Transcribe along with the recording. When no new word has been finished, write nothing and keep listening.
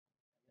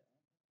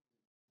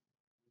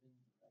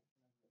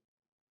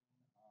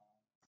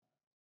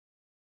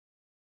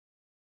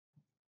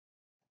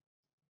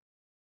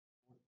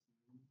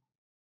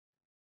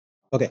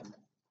Okay.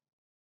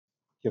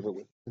 Give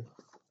it.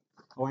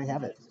 Oh, I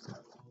have it.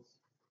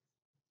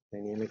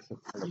 Dynamics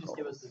of Can you just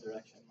give particles. us the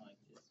direction, like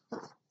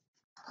this?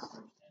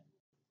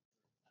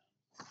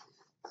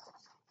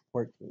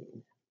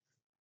 14.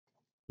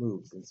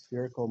 Moves in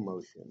spherical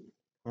motion.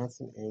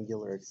 Constant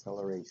angular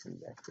acceleration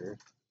vector.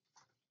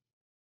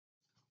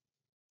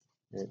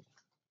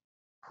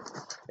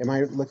 Am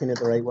I looking at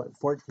the right one?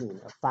 14.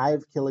 A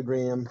 5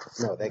 kilogram.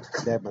 No,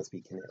 that must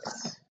be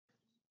kinetics.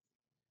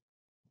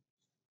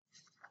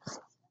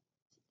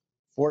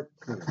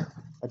 14.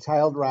 A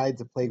child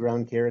rides a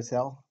playground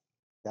carousel.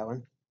 That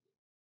one.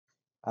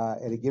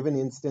 At a given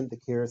instant, the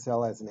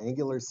carousel has an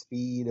angular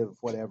speed of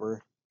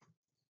whatever.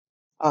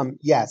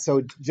 Yeah,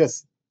 so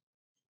just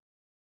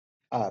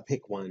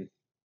pick one,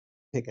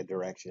 pick a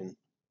direction.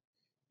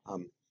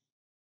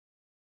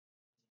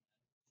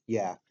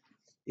 Yeah,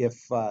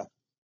 if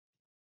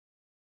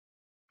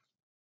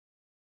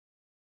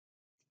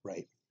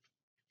right.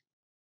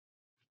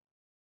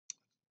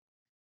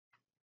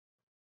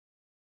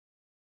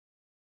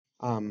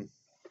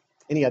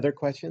 Any other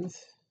questions?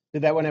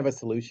 Did that one have a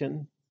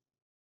solution?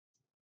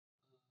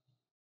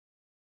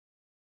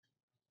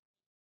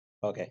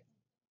 Okay.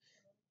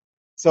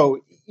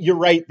 So you're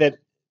right that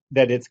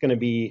it's going to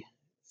be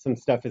some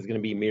stuff is going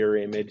to be mirror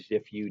imaged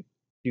if you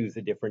choose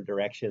a different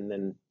direction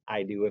than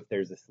I do if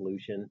there's a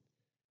solution,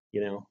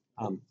 you know.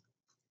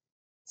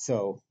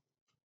 So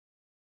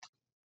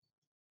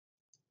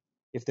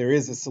if there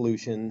is a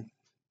solution,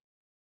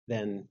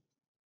 then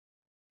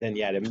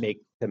yeah,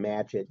 to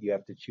match it, you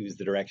have to choose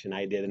the direction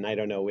I did, and I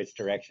don't know which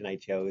direction I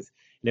chose.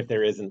 And if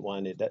there isn't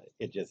one, it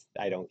just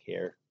I don't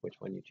care which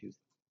one you choose.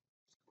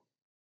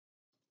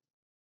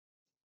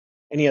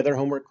 Any other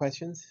homework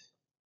questions?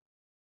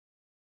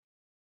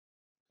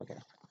 Okay.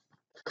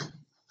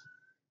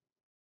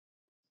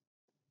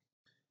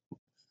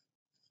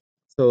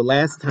 So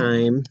last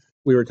time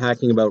we were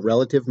talking about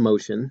relative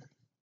motion.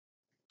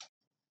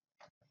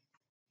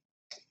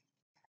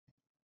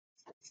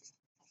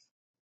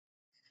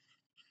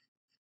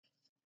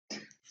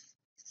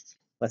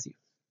 Bless you.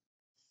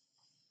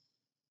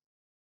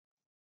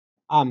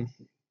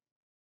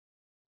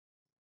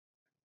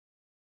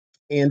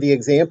 And the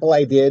example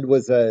I did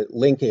was a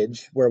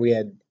linkage where we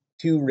had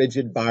two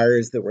rigid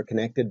bars that were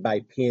connected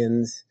by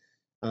pins,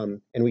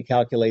 and we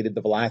calculated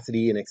the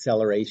velocity and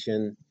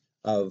acceleration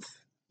of,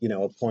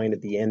 a point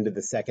at the end of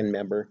the second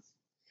member.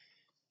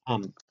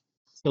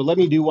 So let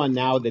me do one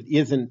now that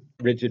isn't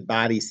rigid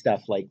body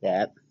stuff like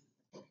that.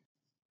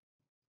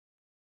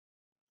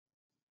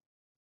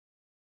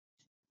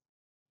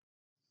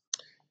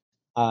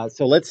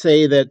 So let's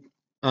say that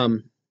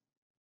a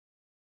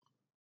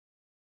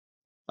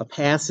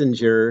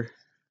passenger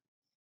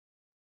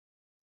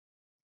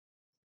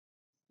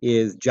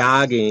is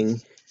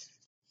jogging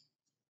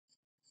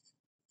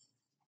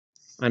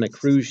on a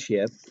cruise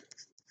ship.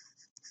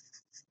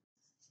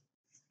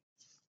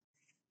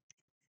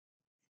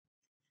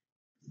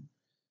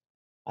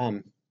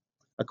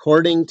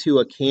 According to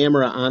a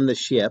camera on the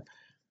ship,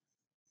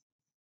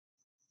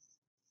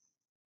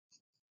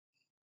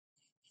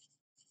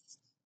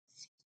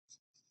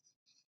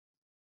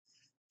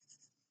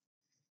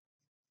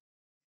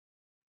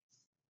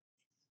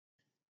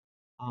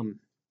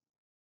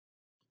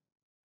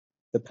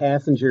 the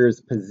passenger's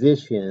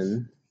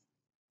position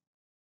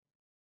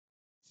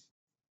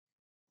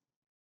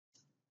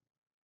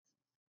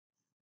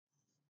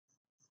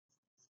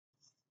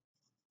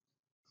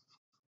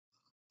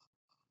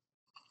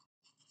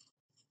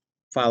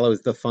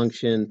follows the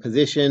function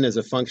position as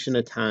a function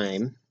of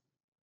time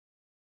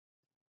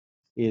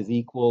is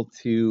equal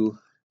to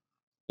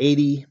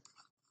 80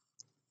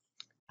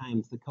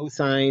 times the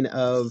cosine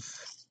of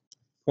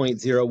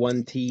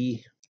 0.01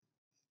 t,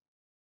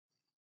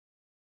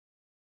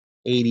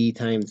 80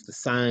 times the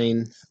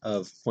sine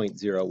of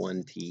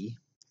 0.01 t.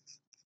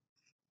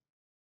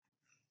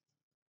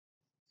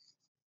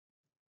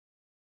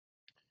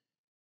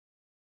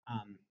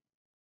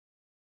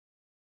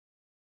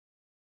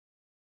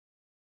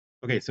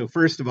 Okay, so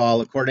first of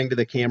all, according to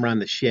the camera on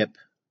the ship,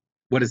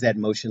 what does that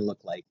motion look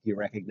like? Do you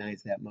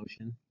recognize that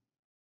motion?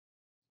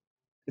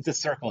 It's a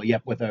circle,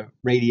 yep, with a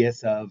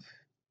radius of,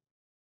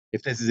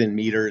 if this is in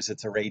meters,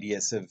 it's a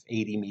radius of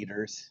 80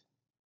 meters.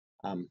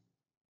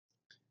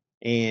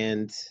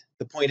 And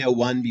the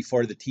 0.01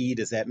 before the t,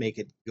 does that make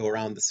it go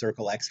around the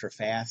circle extra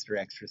fast or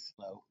extra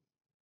slow?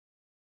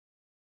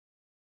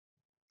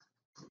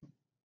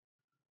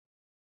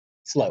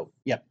 Slow,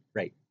 yep,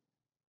 right.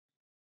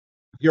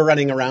 If you're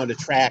running around a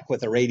track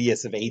with a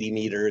radius of 80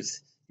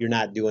 meters, you're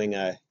not doing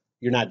a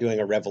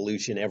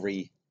revolution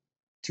every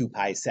 2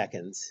 pi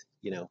seconds,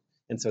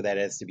 and so that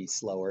has to be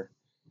slower.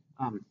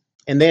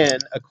 And then,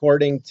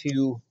 according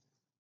to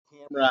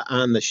camera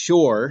on the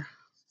shore,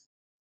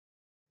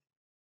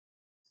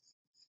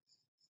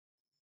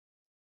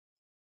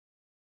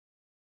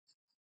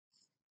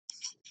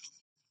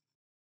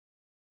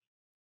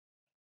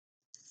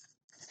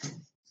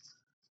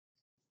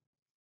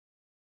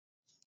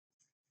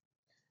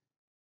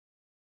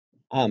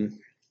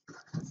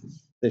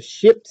 the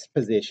ship's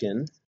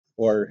position,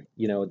 or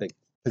the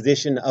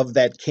position of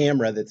that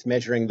camera that's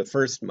measuring the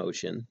first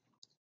motion,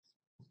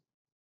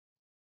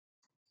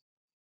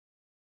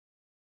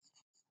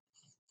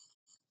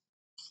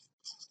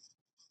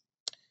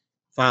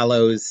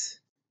 follows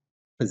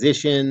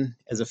position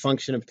as a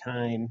function of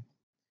time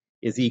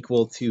is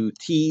equal to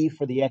t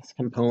for the x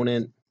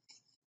component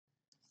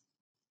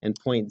and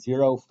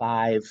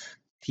 0.05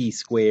 t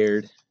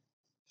squared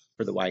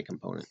for the y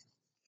component.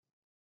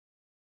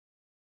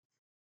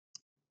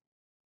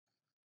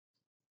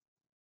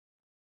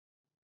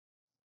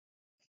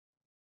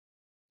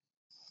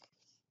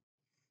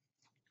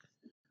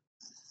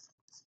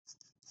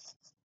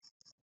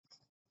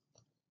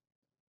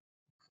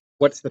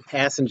 What's the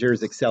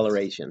passenger's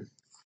acceleration?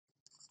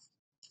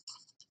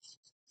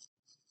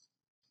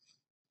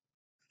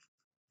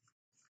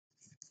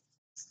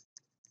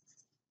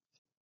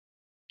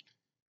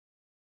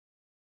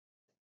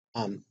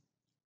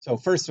 So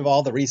first of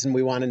all, the reason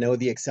we want to know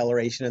the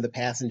acceleration of the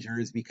passenger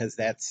is because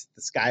that's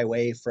the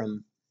skyway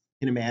from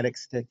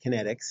kinematics to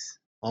kinetics,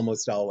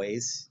 almost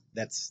always.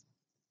 That's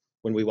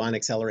when we want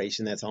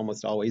acceleration, that's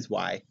almost always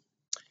y.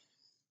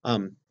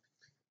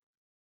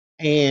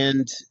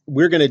 And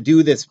we're going to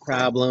do this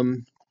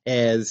problem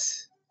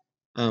as,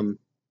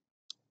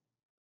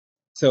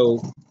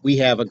 so we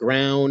have a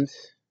ground,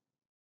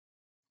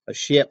 a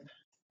ship,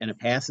 and a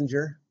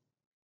passenger.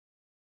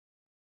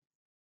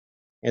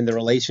 And the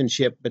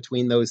relationship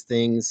between those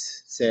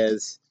things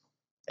says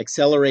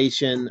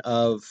acceleration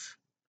of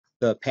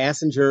the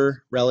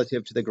passenger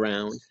relative to the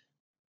ground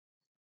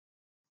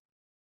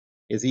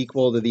is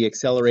equal to the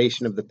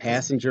acceleration of the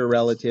passenger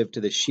relative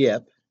to the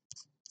ship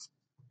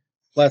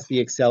plus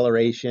the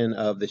acceleration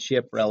of the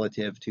ship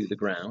relative to the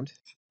ground.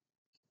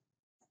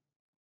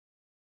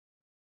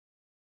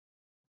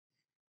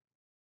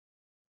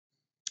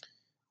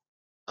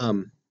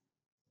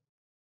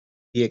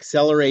 The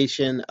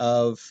acceleration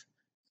of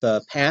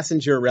the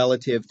passenger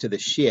relative to the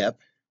ship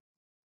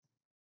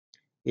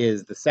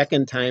is the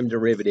second time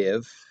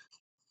derivative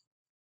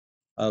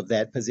of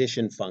that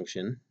position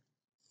function.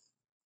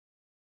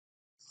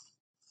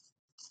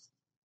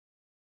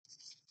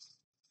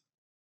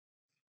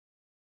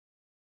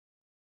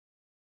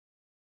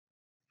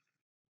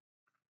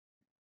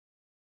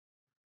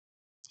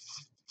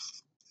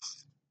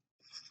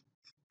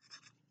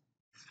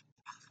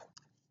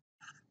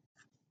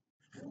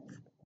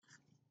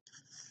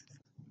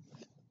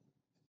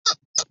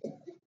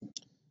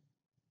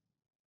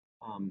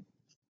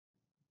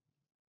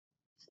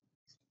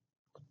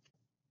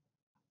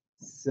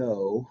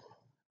 So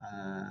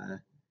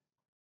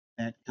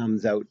that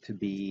comes out to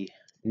be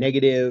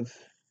negative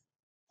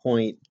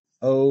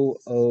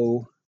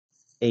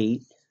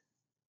 0.008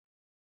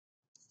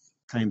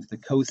 times the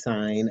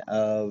cosine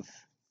of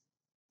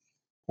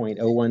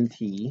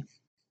 0.01t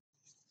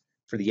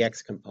for the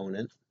x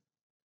component,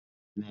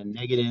 and then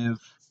negative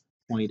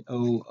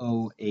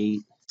 0.008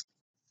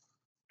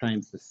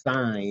 times the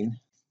sine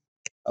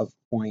of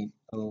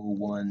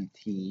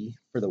 0.01t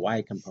for the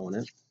y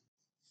component.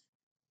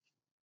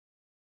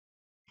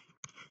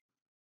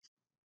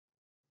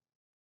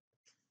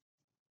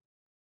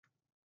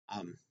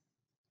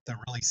 The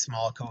really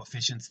small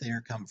coefficients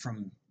there come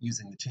from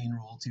using the chain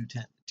rule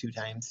two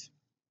times.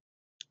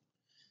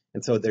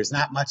 And so there's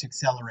not much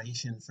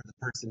acceleration for the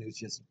person who's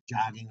just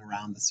jogging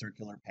around the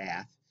circular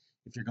path.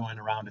 If you're going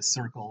around a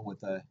circle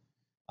with a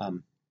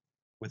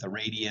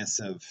radius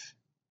of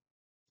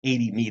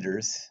 80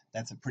 meters,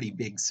 that's a pretty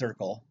big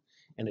circle,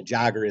 and a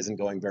jogger isn't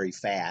going very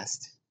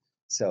fast.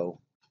 So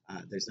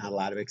there's not a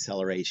lot of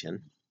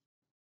acceleration.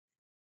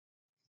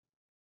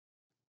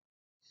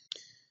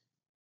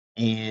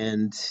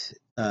 And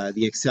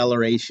the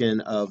acceleration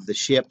of the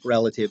ship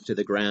relative to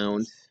the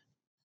ground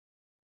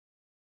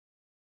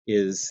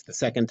is the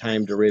second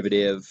time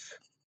derivative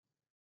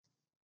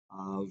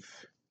of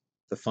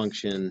the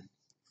function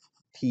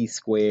t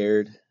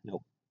squared,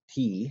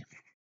 t.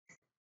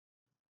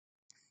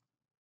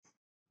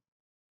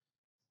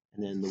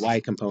 And then the y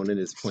component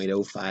is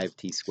 0.05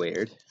 t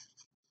squared.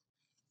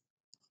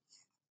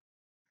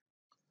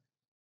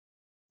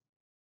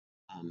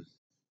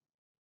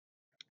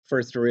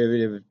 First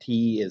derivative of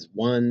t is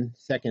 1,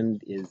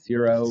 second is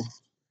 0,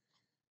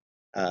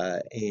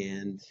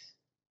 and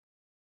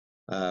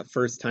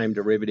first time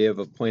derivative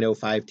of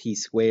 0.05 t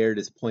squared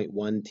is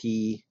 0.1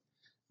 t.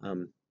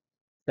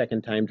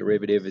 Second time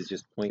derivative is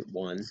just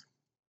 0.1.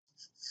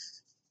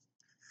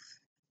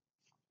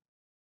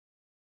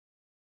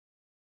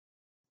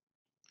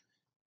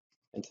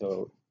 And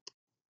so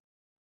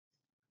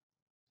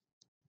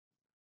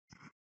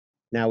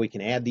now we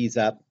can add these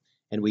up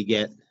and we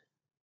get,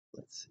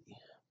 let's see,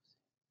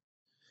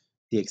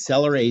 the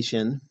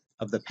acceleration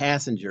of the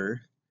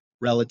passenger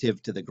relative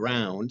to the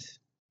ground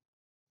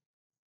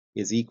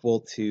is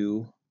equal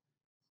to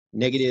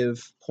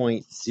negative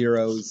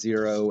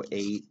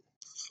 0.008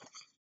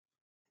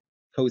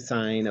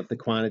 cosine of the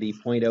quantity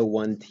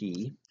 0.01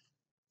 t.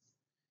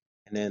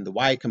 And then the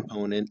y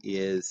component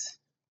is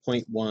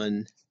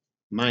 0.1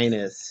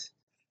 minus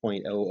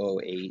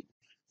 0.008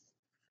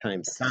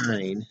 times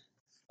sine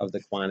of the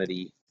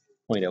quantity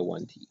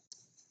 0.01 t.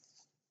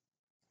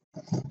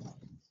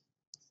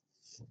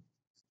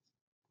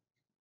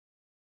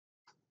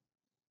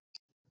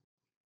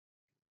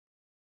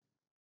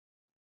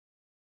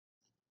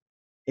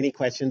 Any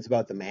questions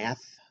about the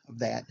math of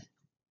that?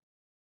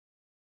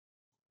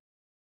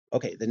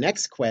 Okay, the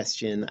next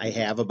question I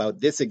have about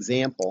this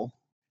example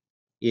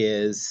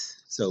is,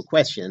 so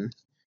question,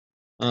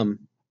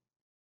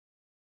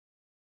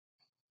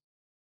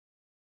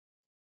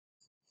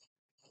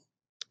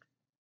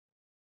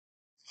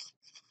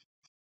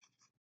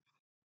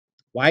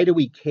 why do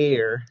we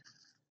care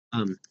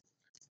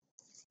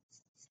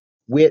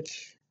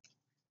which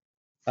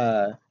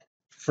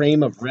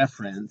frame of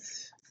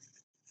reference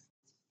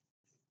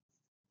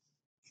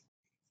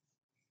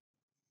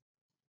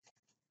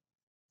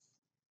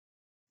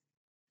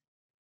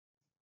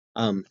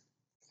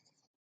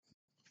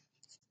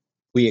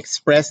we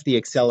express the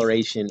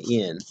acceleration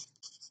in?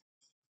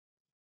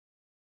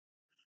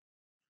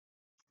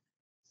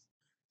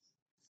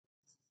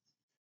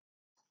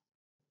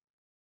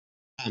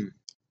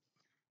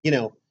 You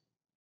know,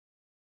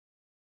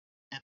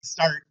 at the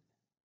start,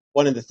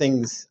 one of the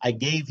things I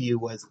gave you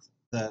was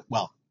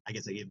well, I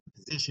guess I gave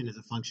the position as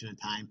a function of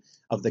time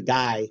of the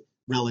guy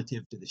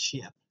relative to the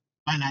ship.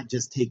 Why not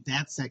just take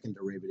that second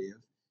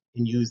derivative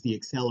and use the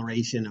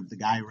acceleration of the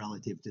guy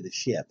relative to the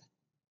ship?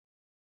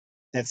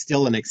 That's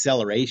still an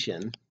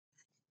acceleration.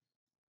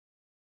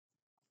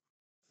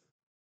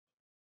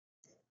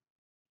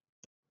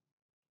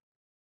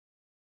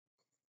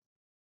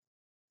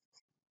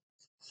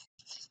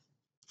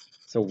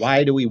 So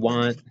why do we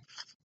want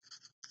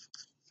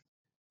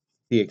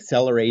the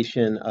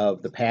acceleration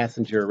of the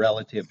passenger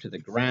relative to the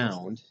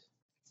ground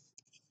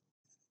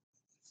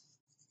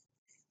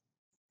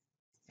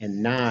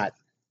and not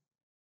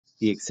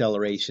the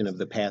acceleration of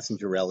the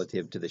passenger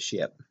relative to the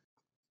ship?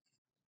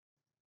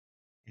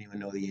 Anyone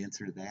know the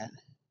answer to that?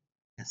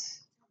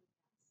 Yes.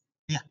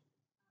 Yeah.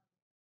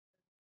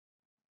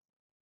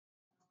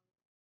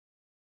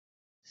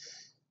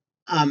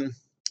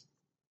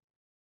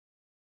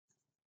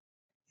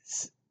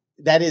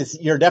 That is,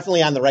 you're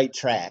definitely on the right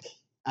track.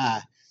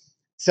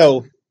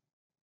 So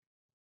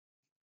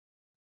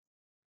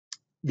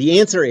the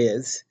answer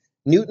is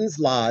Newton's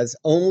laws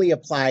only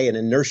apply in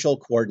inertial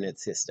coordinate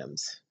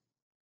systems.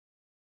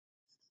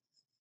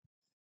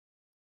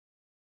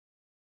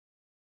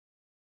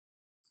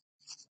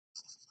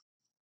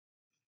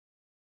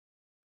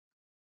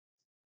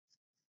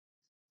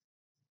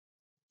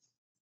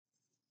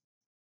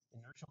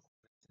 Inertial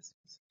coordinate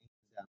systems.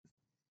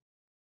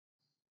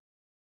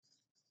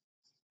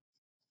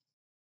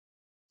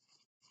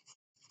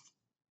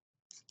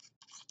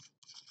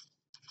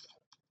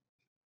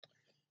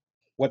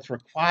 What's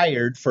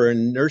required for an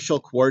inertial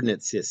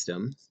coordinate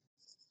system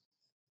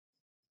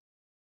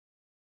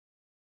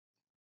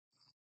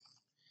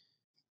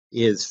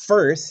is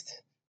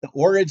first, the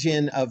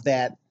origin of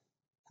that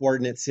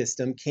coordinate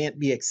system can't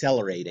be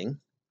accelerating.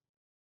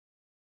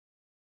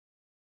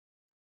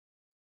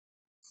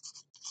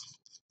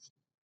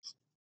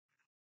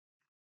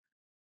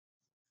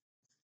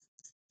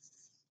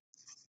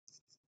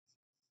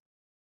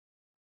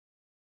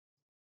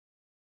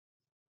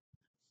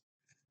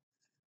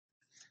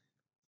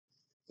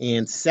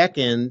 And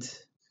second,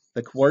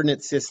 the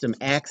coordinate system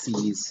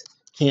axes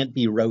can't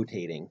be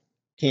rotating,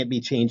 can't be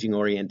changing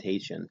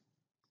orientation.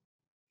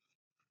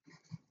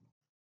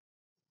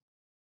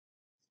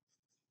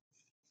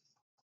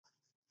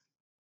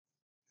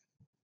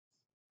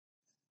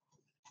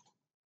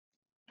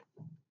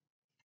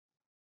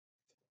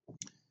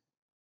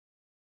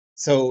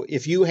 So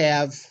if you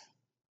have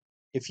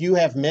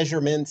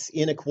measurements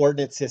in a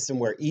coordinate system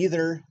where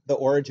either the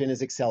origin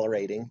is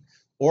accelerating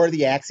or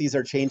the axes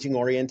are changing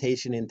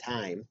orientation in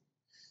time,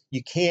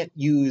 you can't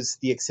use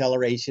the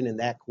acceleration in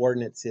that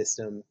coordinate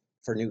system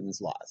for Newton's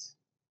laws.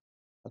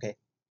 Okay.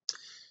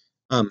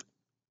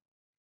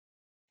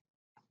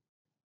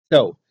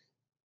 So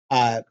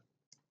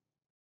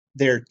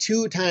there are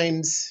two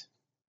times,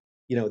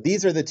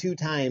 these are the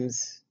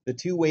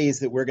two ways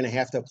that we're going to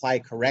have to apply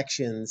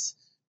corrections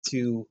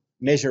to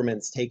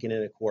measurements taken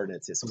in a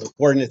coordinate system. A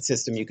coordinate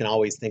system you can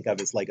always think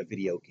of as like a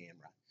video camera.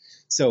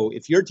 So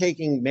if you're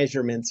taking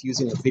measurements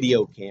using a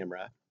video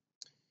camera,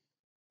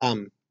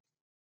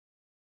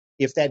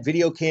 if that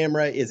video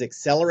camera is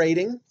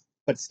accelerating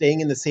but staying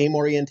in the same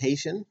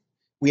orientation,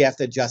 we have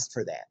to adjust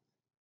for that.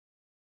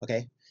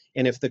 Okay?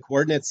 And if the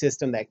coordinate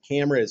system, that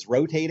camera is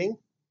rotating,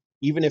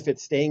 even if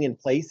it's staying in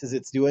place as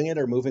it's doing it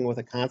or moving with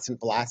a constant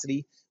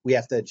velocity, we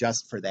have to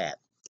adjust for that.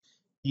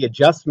 The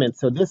adjustment,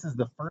 so this is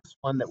the first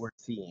one that we're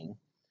seeing.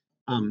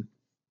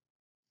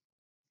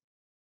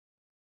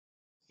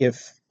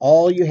 If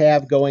all you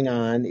have going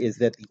on is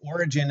that the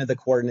origin of the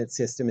coordinate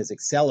system is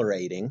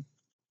accelerating,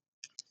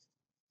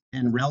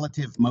 and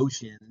relative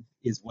motion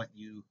is what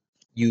you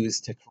use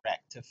to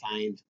correct to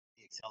find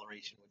the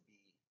acceleration would be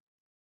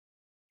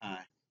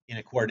in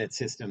a coordinate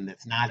system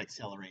that's not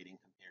accelerating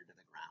compared to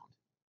the ground.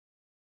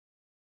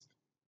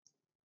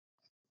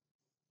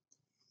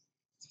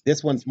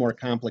 This one's more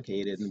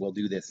complicated, and we'll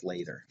do this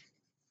later.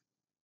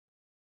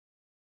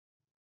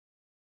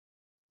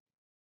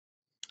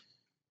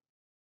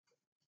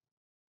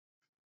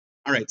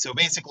 All right, so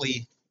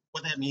basically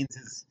what that means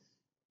is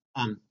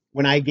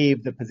when I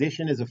gave the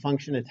position as a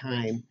function of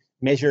time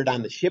measured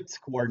on the ship's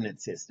coordinate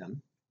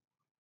system,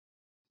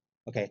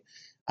 okay,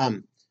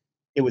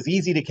 it was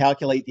easy to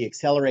calculate the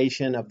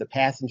acceleration of the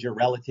passenger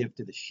relative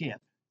to the ship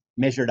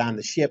measured on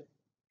the ship,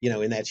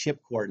 in that ship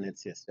coordinate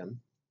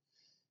system.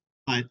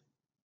 But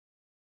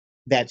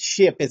that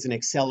ship is an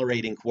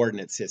accelerating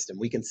coordinate system.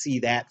 We can see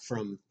that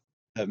from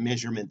the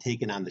measurement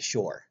taken on the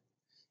shore.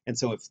 And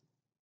so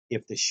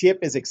if the ship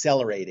is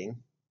accelerating,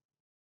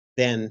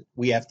 then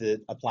we have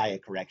to apply a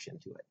correction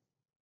to it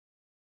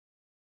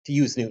to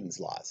use Newton's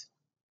laws.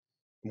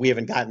 We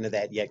haven't gotten to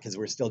that yet because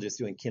we're still just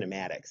doing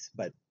kinematics.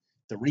 But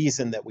the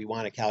reason that we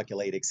want to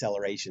calculate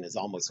acceleration is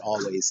almost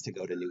always to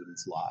go to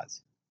Newton's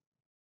laws.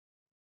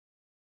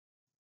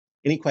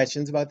 Any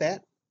questions about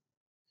that?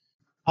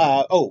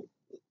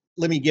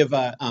 Let me give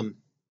an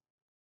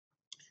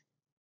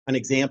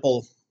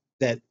example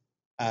that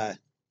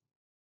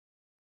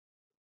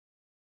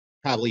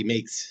probably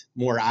makes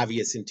more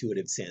obvious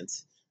intuitive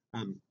sense.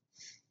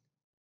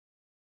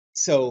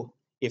 So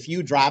if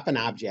you drop an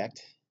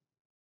object,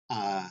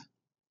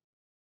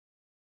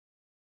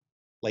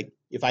 like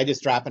if I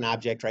just drop an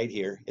object right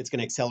here, it's going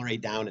to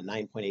accelerate down at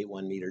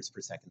 9.81 meters per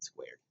second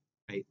squared,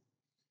 right?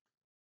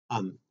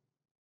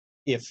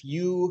 If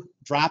you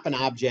drop an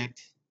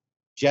object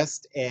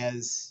just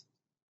as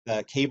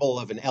the cable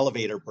of an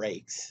elevator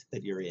breaks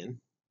that you're in,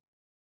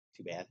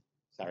 too bad,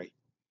 sorry.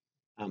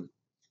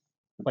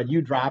 But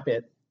you drop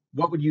it,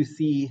 what would you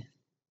see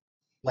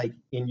like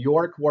in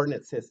your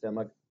coordinate system,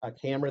 a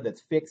camera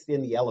that's fixed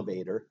in the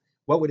elevator,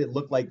 what would it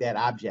look like that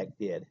object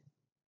did?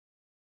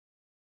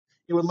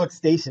 It would look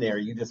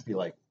stationary. You'd just be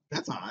like,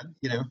 that's odd,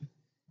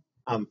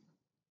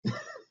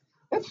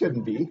 that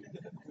shouldn't be.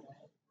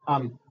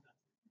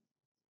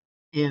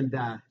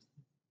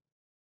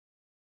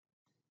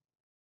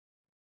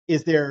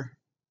 Is there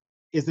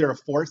a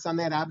force on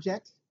that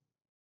object?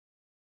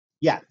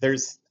 Yeah,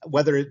 there's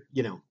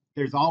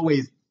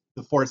always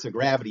the force of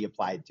gravity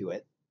applied to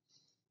it.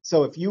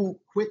 So if you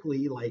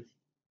quickly, like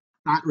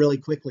not really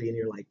quickly, and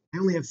you're like, I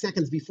only have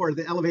seconds before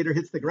the elevator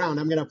hits the ground,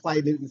 I'm going to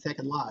apply Newton's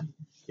second law,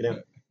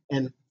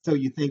 And so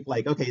you think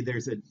like, okay,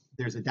 there's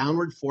a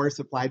downward force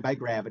applied by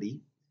gravity.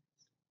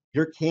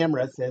 Your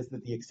camera says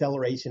that the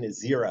acceleration is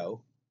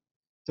 0.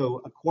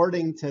 So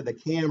according to the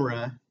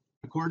camera,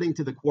 according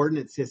to the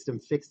coordinate system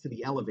fixed to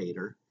the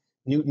elevator,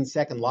 Newton's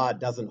second law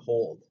doesn't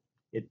hold.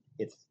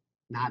 It's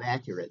not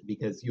accurate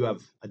because you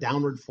have a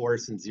downward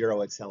force and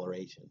 0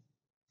 acceleration.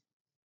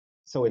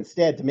 So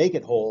instead, to make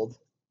it hold,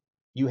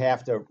 you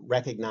have to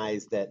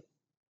recognize that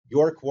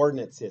your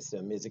coordinate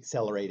system is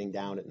accelerating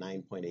down at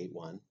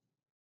 9.81.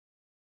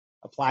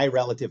 Apply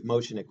relative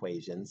motion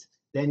equations.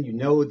 Then you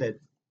know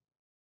that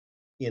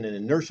in an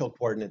inertial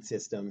coordinate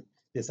system,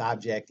 this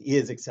object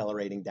is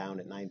accelerating down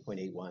at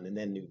 9.81, and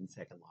then Newton's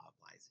second law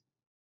applies.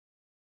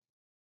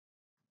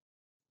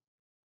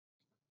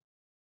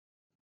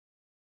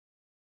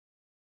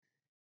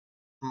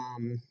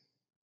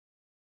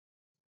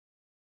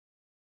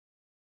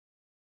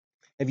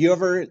 Have you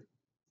ever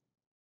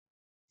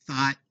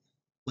thought,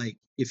 like,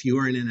 if you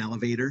were in an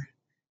elevator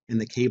and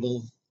the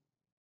cable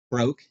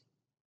broke,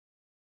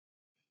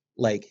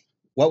 like,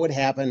 what would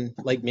happen?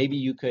 Like, maybe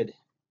you could.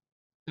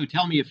 So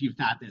tell me if you've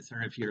thought this,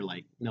 or if you're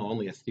like, no,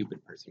 only a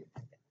stupid person.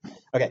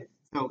 Okay,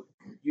 so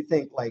you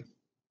think like,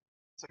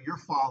 so you're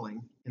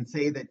falling, and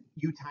say that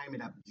you time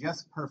it up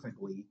just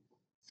perfectly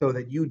so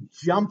that you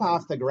jump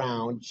off the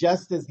ground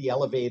just as the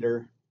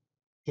elevator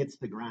hits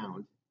the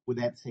ground. Would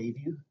that save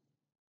you?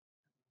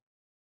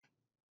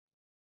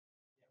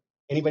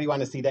 Anybody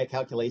want to see that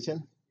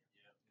calculation?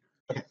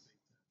 Okay.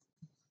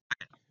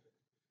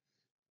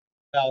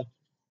 Well,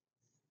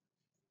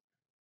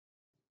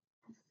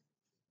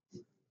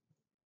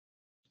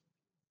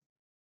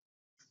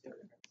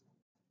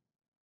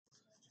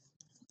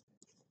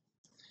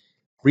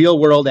 real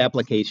world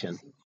application.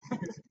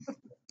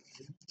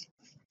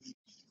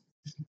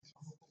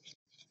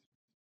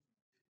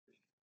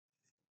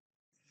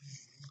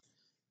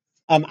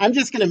 I'm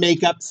just going to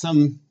make up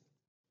some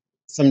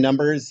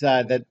numbers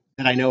that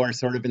I know are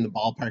sort of in the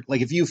ballpark.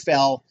 Like if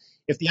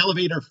the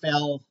elevator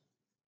fell,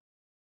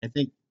 I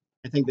think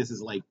this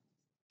is like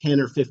 10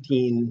 or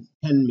 10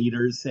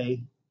 meters,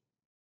 say.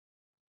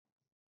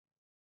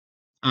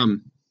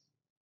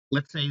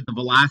 Let's say the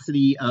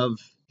velocity of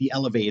the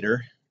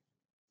elevator.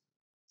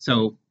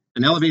 So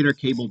an elevator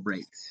cable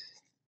breaks.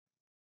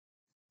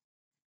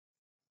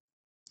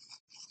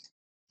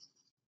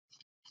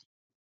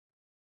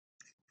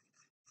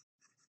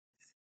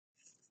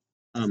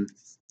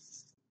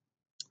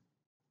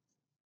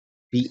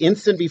 The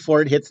instant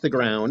before it hits the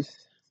ground,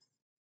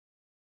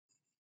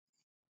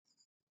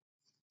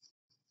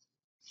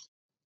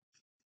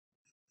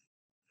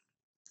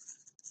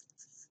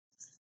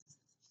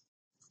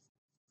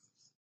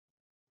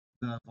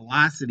 the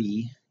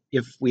velocity,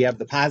 if we have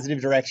the positive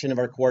direction of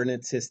our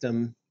coordinate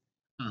system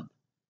up,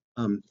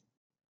 the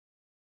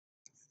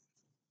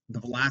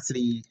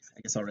velocity,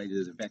 I guess I'll write it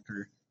as a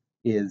vector,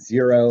 is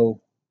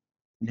 0,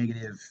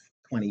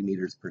 -20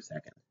 meters per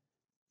second.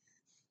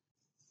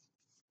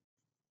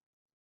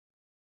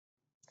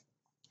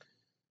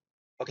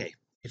 Okay,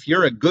 if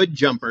you're a good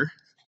jumper,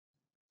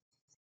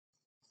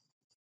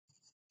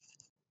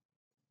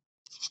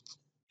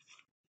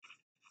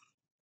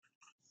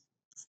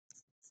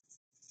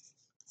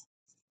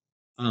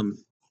 um,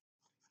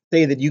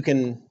 say that you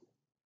can,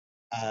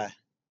 uh,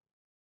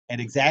 at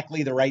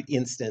exactly the right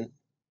instant,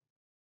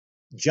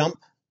 jump.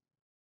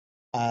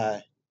 Uh,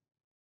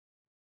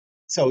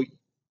 so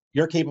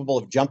you're capable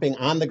of jumping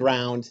on the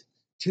ground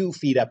 2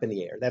 feet up in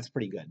the air. That's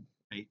pretty good,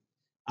 right?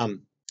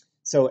 Um,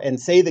 so, and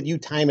say that you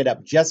time it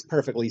up just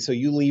perfectly. So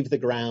you leave the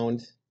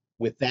ground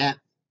with that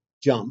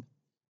jump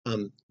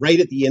right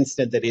at the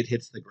instant that it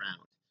hits the ground.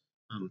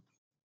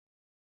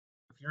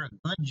 If you're a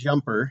good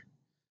jumper,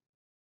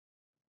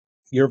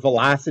 your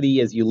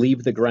velocity as you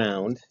leave the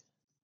ground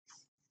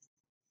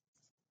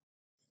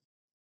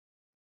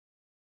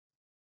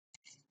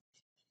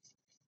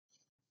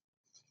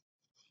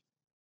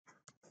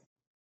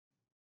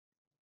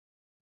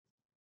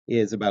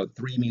is about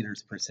 3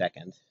 meters per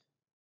second.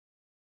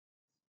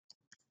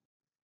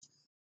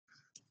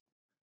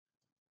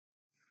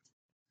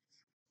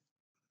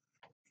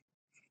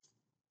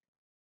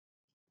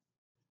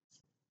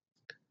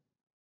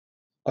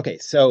 Okay,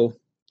 so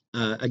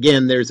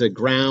again, there's a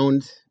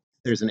ground,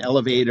 there's an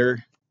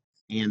elevator,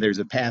 and there's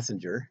a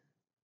passenger.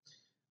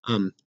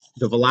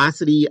 The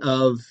velocity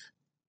of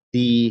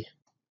the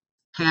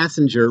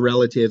passenger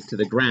relative to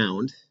the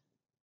ground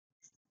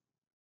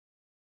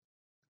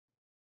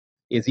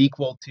is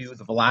equal to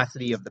the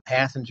velocity of the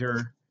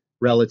passenger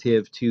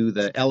relative to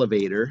the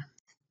elevator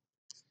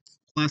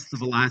plus the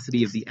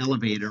velocity of the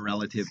elevator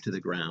relative to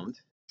the ground.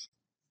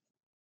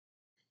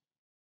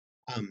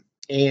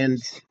 And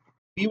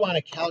we want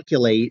to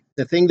calculate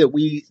the thing that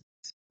we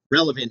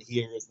relevant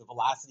here is the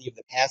velocity of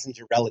the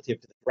passenger relative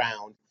to the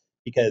ground,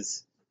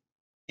 because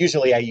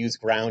usually I use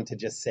ground to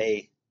just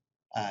say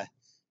uh,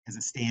 as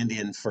a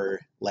stand-in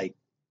for like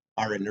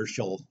our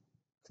inertial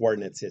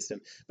coordinate system.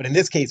 But in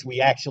this case,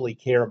 we actually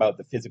care about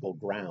the physical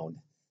ground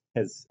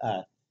because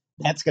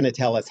that's going to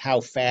tell us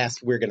how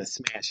fast we're going to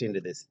smash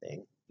into this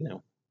thing, you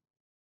know.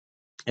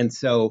 And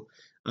so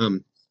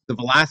the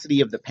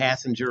velocity of the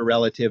passenger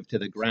relative to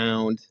the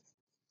ground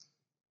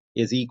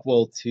is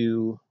equal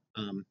to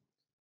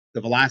the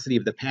velocity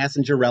of the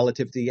passenger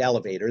relative to the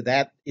elevator.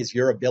 That is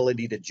your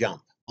ability to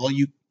jump.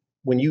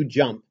 When you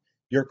jump,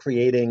 you're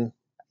creating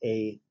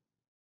an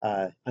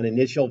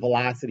initial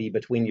velocity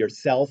between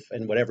yourself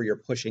and whatever you're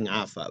pushing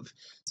off of.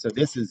 So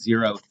this is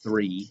 0,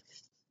 3.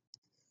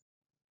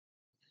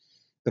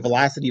 The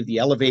velocity of the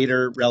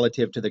elevator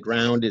relative to the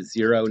ground is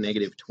 0,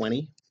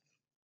 -20.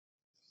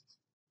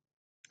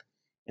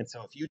 And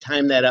so if you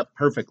time that up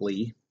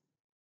perfectly,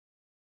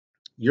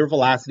 your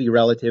velocity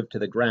relative to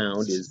the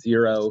ground is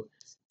 0,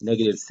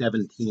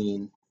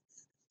 -17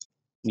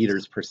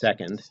 meters per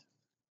second.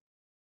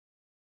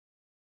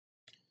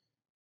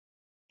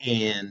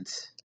 And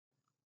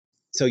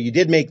so you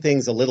did make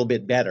things a little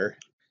bit better,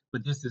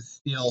 but this is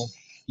still,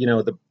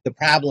 the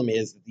problem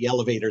is that the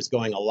elevator is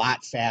going a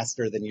lot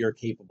faster than you're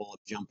capable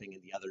of jumping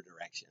in the other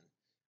direction,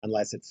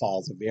 unless it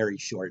falls a very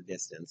short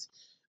distance.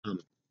 Um,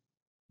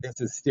 this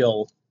is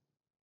still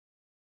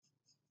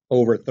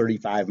over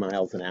 35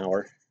 miles an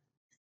hour,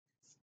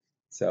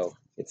 so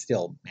it's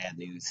still bad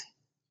news.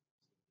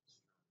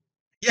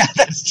 Yeah,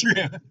 that's true.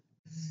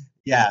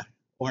 Yeah,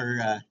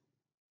 or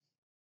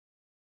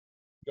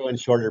go in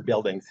shorter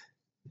buildings.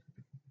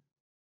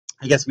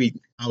 I guess we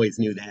always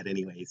knew that,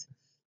 anyways.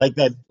 Like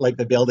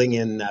the building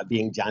in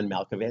being John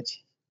Malkovich,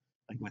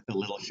 like with the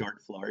little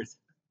short floors.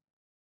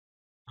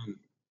 Um,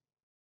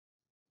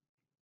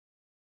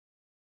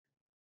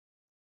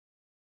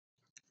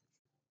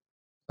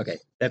 okay,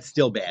 that's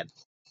still bad.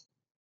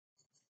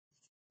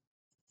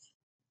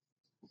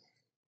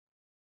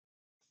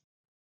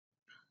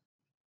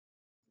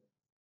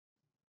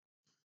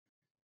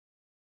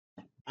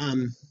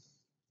 Um,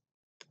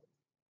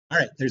 all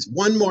right, there's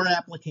one more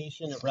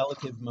application of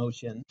relative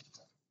motion,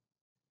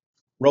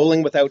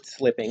 rolling without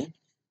slipping.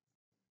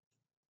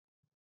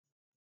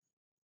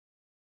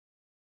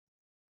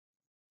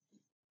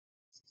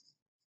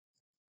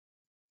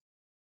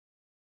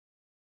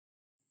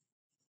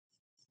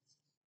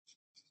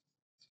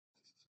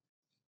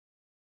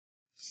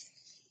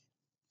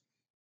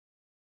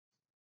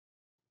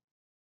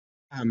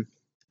 Um,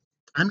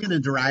 I'm going to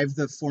derive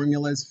the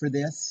formulas for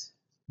this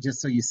just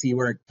so you see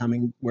where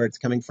it's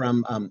coming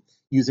from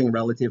using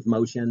relative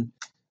motion.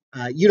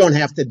 You don't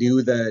have to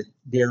do the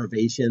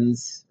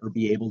derivations or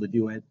be able to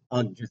do it.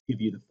 I'll just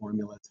give you the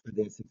formulas for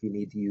this if you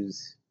need to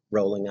use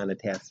rolling on a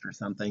test or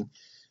something.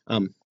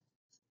 Um,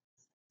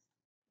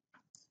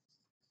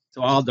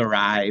 so I'll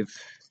derive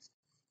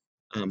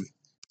um,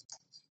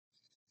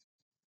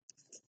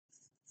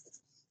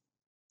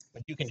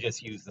 but you can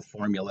just use the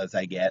formulas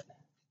I get.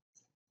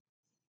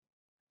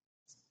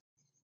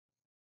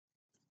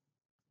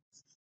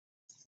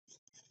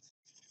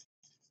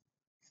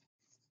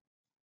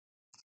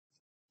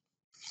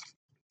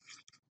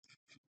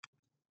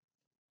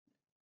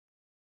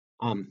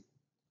 Um,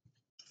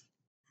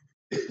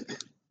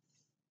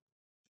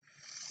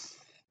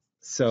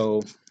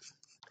 so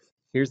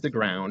here's the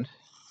ground.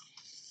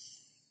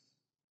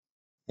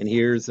 and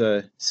here's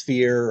a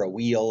sphere or a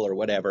wheel or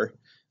whatever,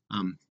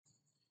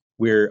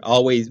 we're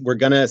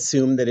going to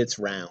assume that it's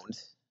round.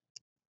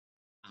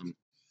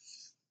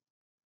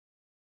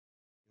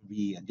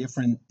 Be a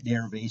different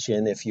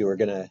derivation if you were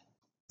going to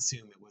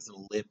assume it was an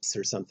ellipse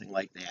or something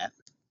like that.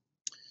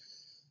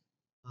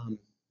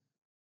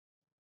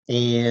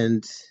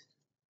 And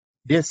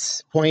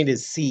this point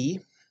is C,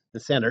 the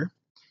center.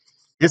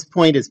 This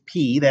point is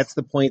P, that's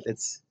the point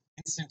that's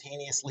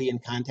instantaneously in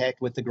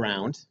contact with the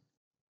ground.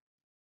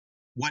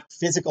 What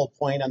physical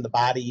point on the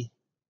body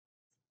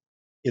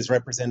is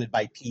represented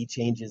by P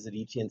changes at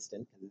each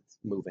instant because it's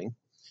moving.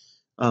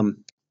 The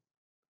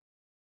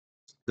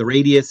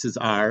radius is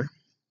R.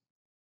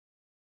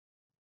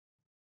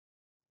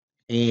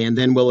 And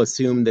then we'll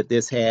assume that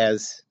this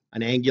has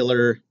an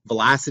angular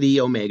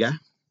velocity omega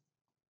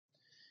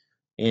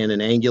and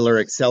an angular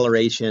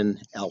acceleration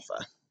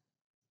alpha.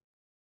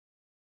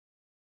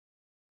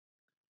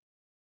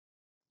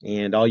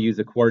 And I'll use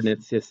a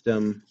coordinate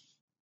system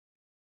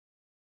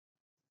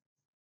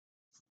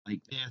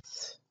like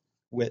this,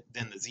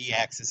 then the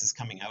z-axis is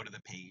coming out of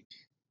the page.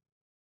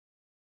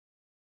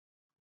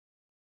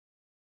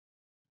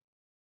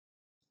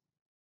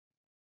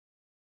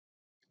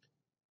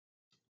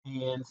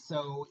 And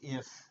so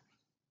if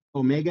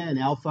omega and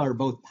alpha are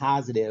both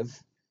positive,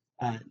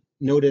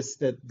 notice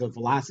that the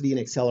velocity and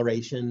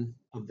acceleration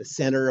of the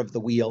center of the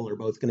wheel are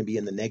both going to be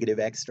in the negative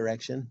x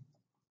direction.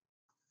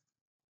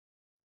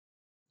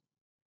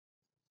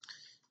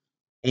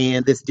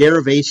 And this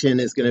derivation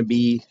is going to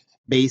be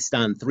based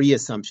on 3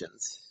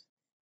 assumptions.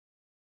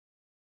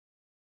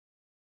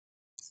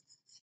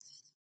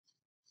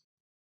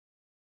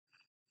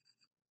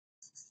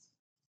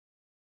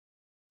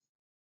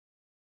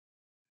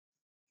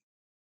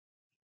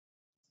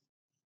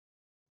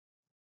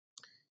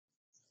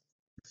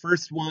 The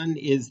first one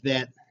is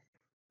that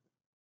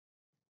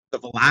the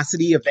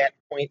velocity of that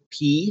point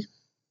P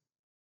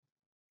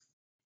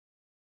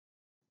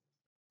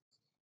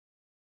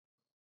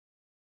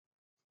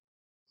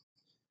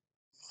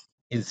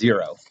is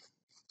 0.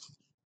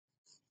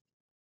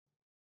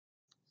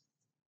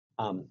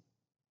 And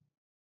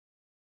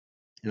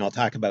I'll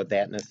talk about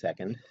that in a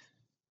second.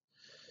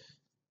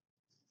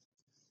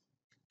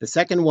 The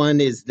second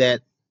one is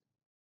that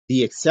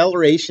the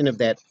acceleration of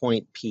that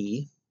point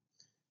P,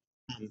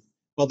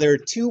 well, there are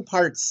 2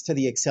 parts to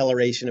the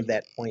acceleration of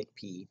that point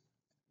P.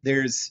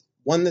 There's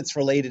one that's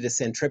related to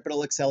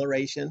centripetal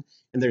acceleration,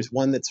 and there's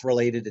one that's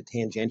related to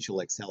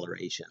tangential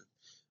acceleration.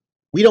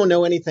 We don't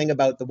know anything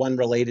about the one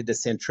related to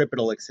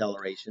centripetal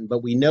acceleration,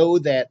 but we know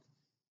that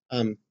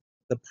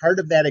the part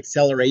of that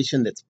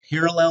acceleration that's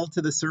parallel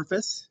to the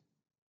surface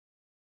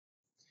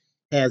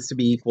has to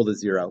be equal to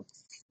 0.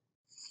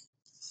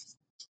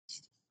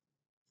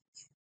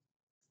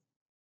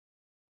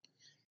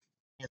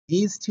 And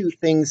these 2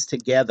 things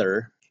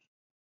together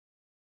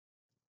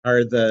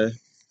are the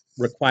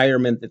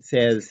requirement that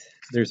says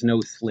there's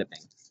no slipping.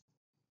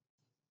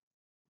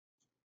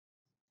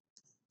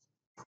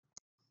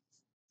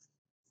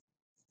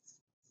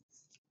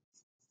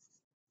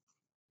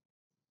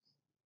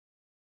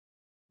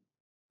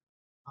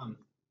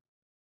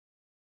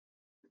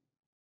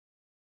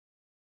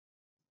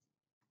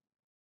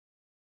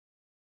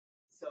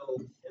 So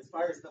as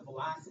far as the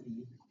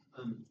velocity,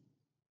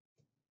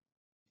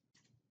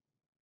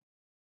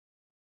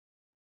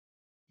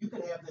 you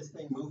could have this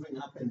thing moving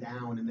up and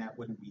down and that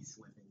wouldn't be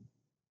slipping.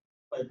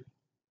 But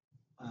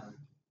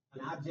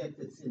an object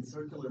that's in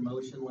circular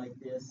motion like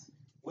this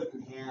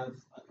wouldn't have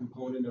a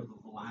component of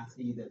a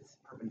velocity that's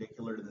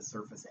perpendicular to the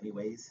surface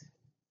anyways.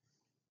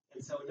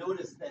 And so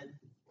notice that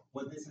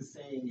what this is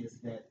saying is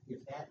that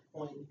if that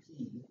point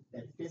P,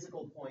 that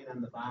physical point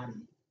on the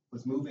body,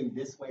 was moving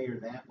this way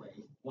or that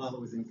way while it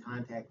was in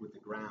contact with the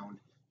ground,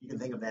 you can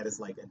think of that as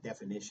like a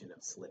definition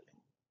of slipping.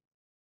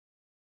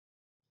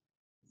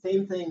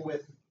 Same thing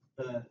with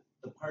the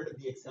part of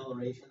the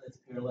acceleration that's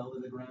parallel to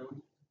the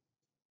ground.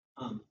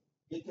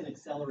 It can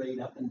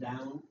accelerate up and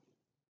down,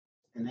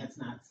 and that's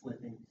not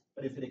slipping.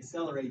 But if it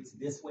accelerates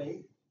this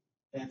way,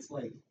 that's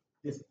like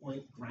this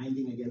point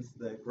grinding against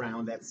the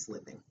ground, that's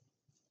slipping.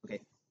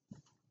 Okay.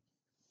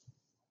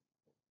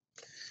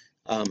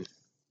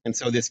 And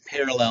so this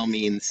parallel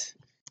means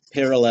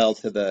parallel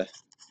to the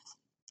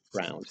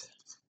ground,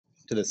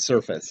 to the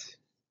surface.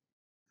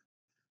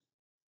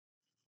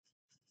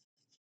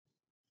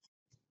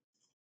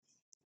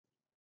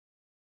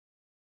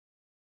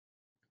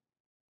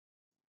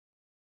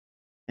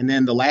 And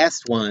then the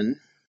last one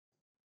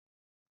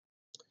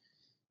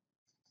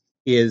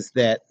is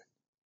that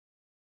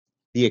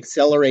the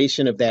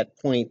acceleration of that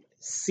point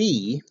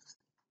C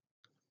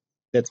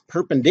that's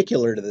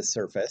perpendicular to the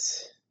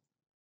surface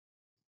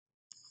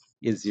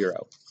is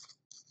 0.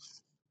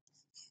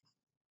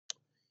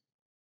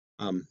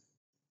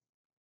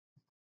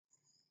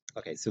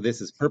 Okay, so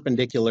this is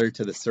perpendicular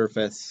to the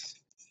surface.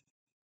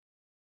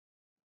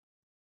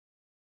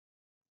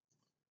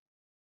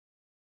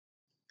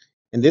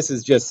 And this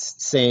is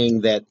just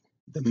saying that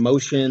the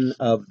motion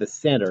of the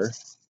center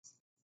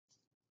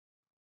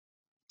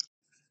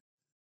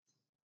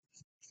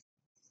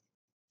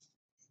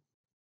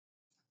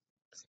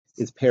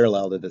is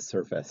parallel to the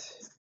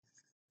surface.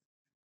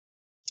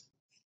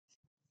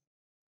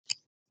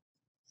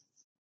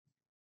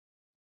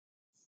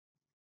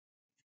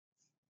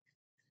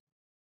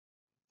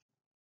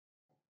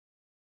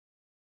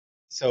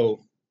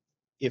 So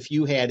if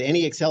you had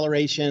any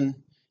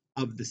acceleration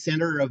of the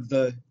center of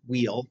the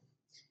wheel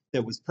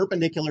that was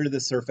perpendicular to the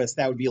surface,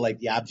 that would be like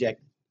the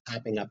object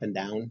hopping up and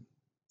down,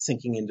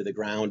 sinking into the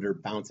ground or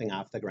bouncing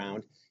off the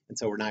ground. And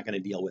so we're not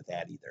going to deal with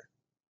that either.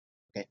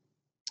 Okay.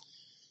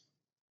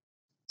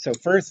 So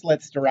first,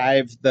 let's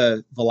derive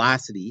the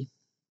velocity.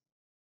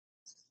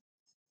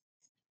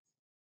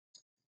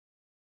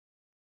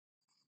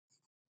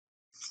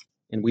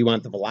 And we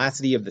want the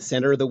velocity of the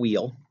center of the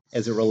wheel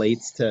as it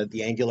relates to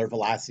the angular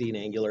velocity and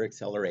angular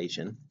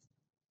acceleration.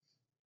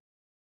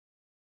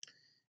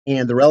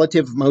 And the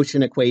relative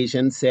motion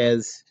equation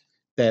says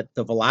that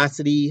the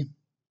velocity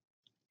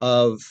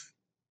of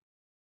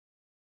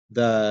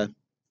the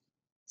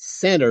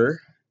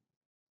center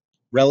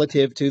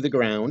relative to the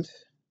ground,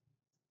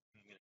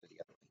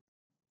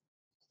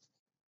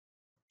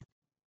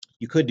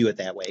 you could do it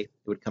that way, it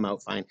would come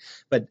out fine,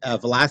 but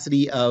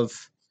velocity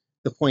of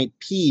the point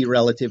P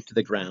relative to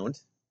the ground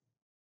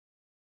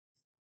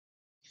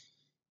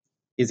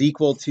is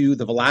equal to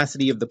the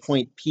velocity of the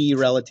point P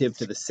relative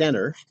to the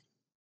center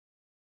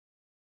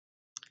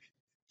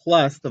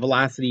plus the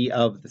velocity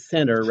of the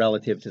center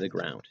relative to the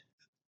ground.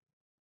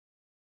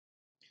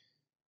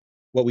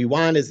 What we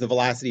want is the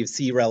velocity of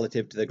C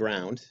relative to the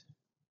ground.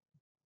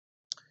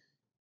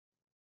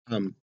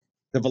 The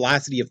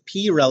velocity of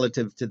P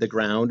relative to the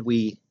ground,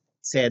 we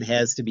said,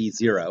 has to be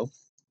 0.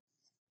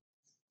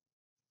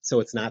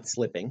 So it's not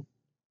slipping.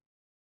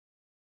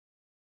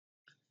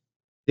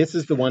 This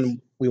is the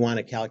one we want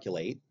to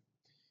calculate.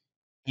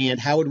 And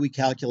how would we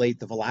calculate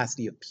the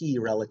velocity of P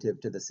relative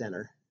to the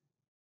center?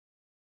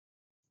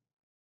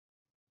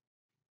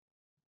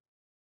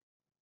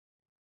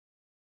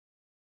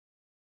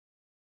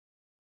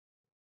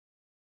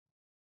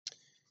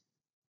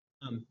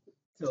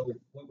 So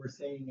what we're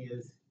saying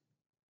is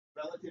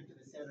relative to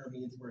the center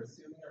means we're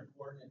assuming our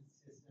coordinate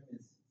system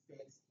is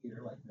fixed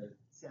here, like the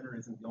center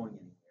isn't going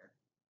anywhere.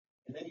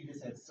 And then you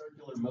just have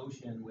circular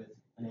motion with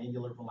an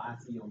angular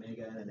velocity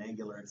omega and an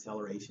angular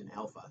acceleration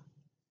alpha.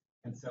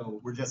 And so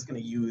we're just going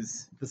to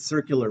use the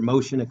circular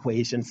motion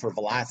equation for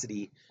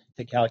velocity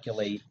to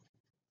calculate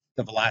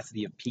the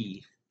velocity of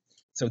P.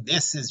 So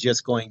this is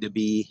just going to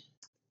be,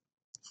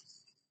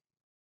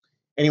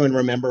 anyone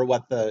remember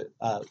what the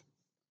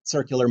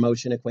circular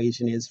motion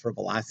equation is for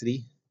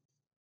velocity?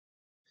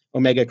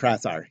 Omega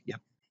cross R,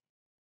 yep.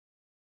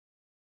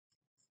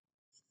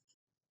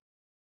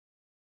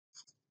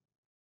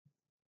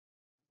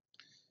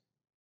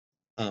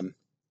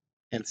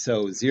 And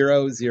so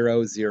 0,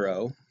 0,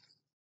 0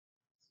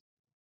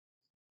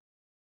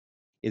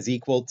 is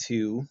equal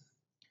to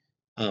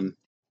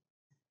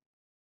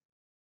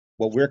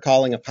what we're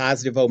calling a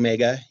positive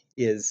omega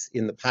is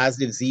in the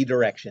positive z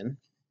direction.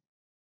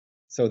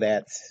 So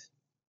that's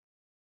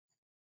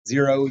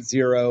 0,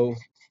 0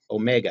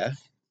 omega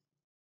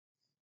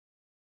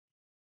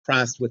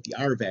crossed with the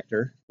r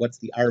vector. What's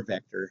the r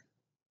vector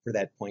for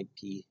that point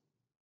P?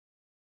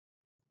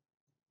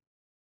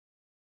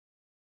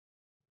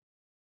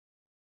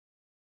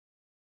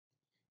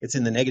 It's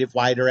in the negative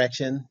y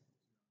direction.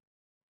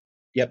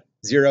 Yep,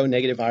 0,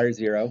 negative r,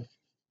 0.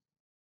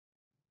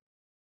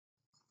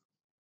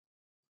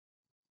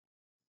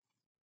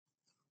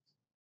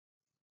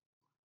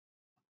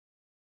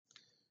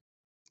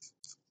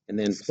 And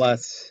then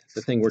plus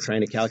the thing we're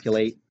trying to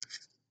calculate.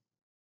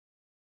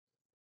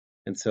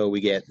 And so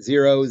we get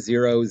 0,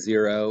 0,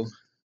 0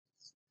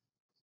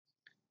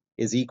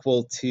 is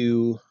equal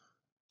to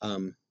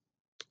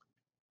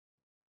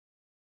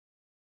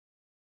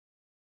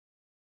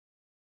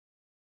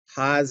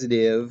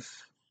positive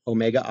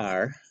omega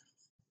r,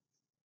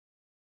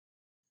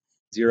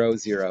 0,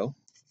 0,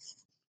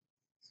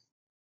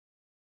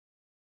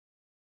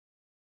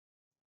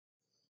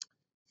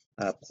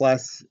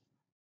 plus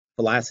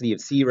velocity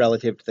of c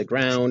relative to the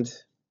ground.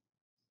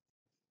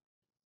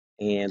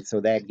 And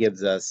so that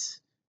gives us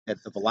at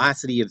the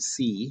velocity of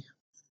c,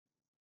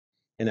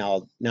 and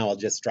now I'll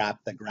just drop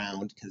the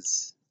ground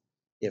because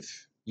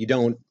if you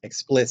don't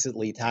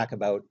explicitly talk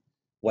about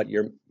what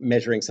you're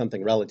measuring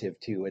something relative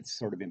to, it's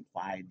sort of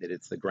implied that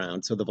it's the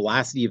ground. So the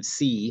velocity of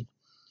c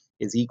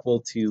is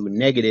equal to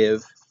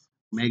negative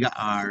omega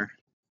r,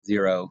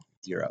 0,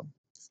 0.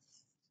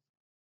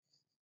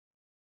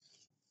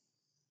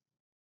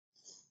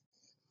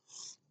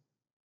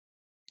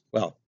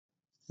 Well,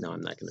 no,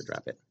 I'm not going to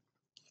drop it.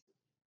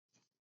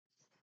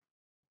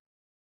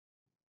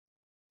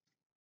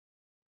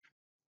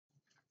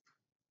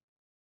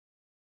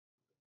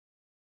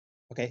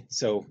 Okay,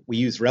 so we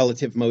use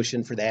relative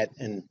motion for that.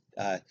 And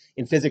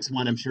in physics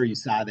 1, I'm sure you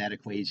saw that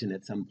equation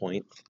at some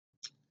point.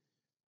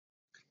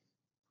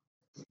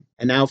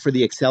 And now for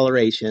the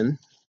acceleration.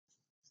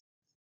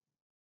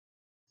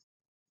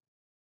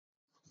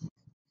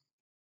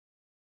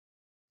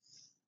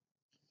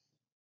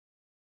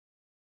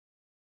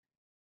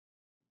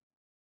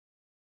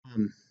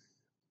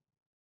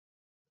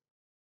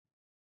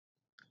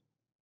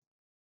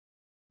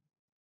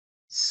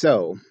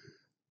 So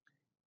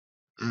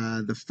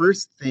the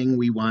first thing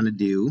we want to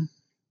do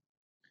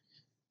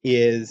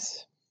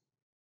is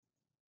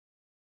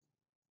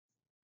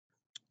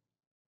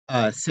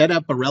set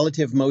up a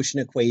relative motion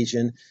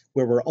equation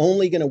where we're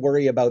only going to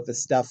worry about the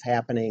stuff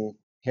happening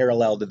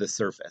parallel to the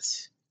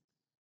surface.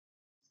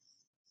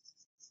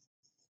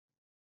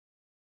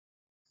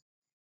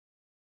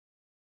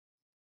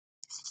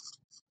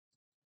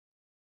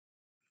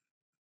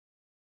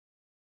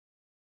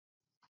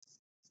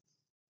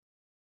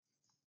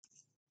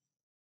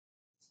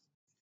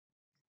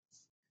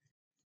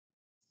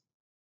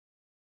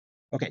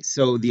 Okay,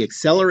 so the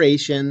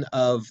acceleration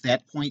of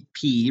that point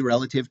P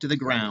relative to the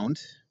ground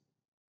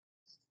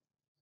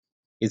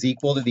is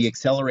equal to the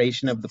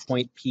acceleration of the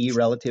point P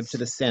relative to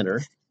the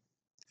center,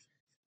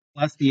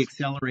 plus the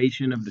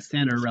acceleration of the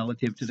center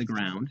relative to the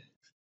ground.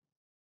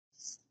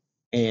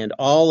 And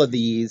all of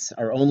these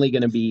are only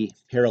going to be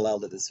parallel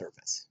to the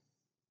surface.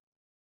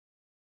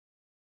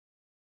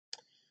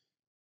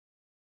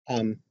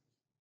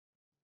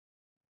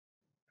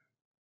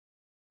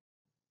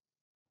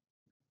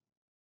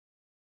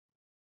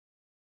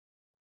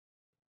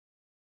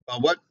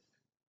 Well,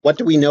 what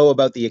do we know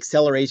about the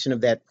acceleration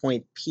of that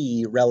point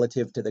P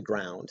relative to the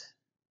ground?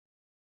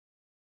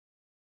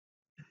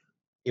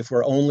 If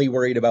we're only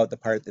worried about the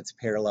part that's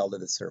parallel to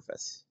the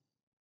surface.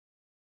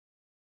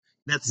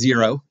 That's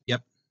 0,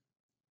 yep.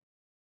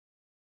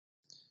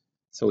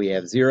 So we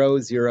have 0,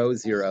 0,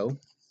 0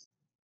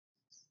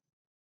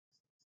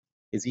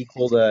 is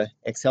equal to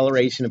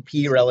acceleration of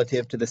P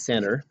relative to the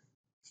center,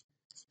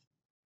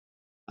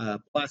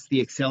 plus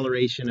the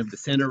acceleration of the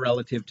center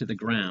relative to the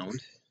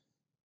ground.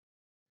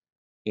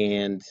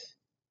 And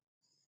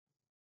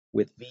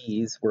with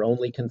these, we're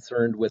only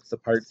concerned with the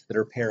parts that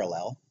are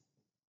parallel.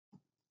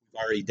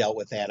 We've already dealt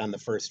with that on the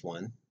first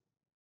one.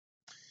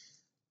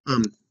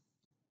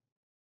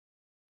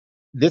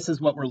 This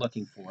is what we're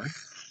looking for.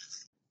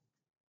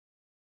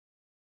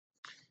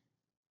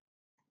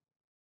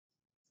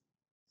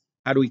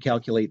 How do we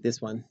calculate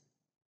this one?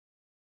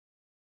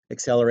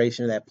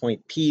 Acceleration of that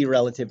point P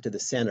relative to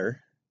the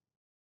center.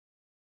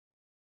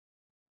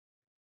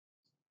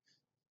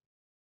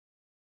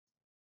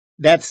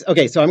 That's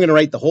okay, so I'm going to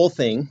write the whole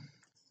thing.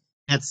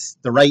 That's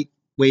the right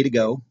way to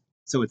go.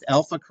 So it's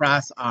alpha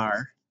cross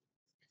R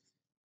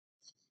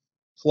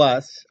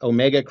plus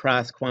omega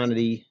cross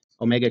quantity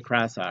omega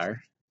cross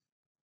R.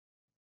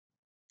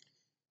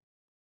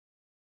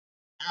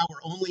 Now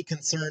we're only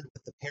concerned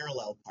with the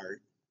parallel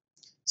part.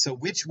 So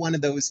which one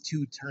of those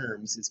two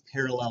terms is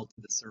parallel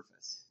to the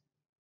surface?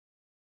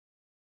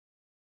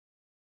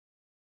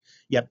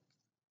 Yep.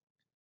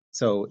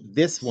 So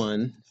this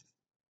one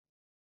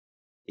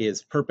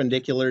is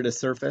perpendicular to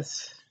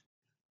surface.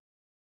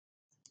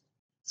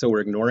 So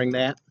we're ignoring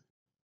that.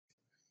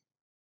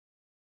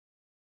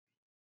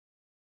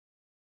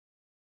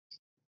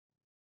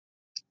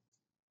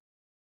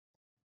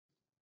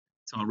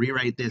 So I'll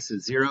rewrite this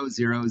as 0,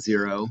 0,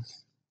 0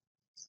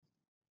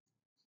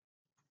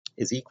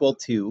 is equal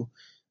to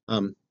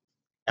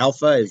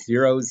alpha is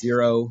 0,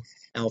 0,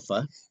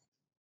 alpha.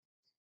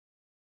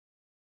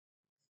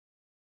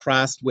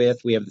 Crossed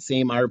with, we have the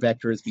same R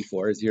vector as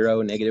before,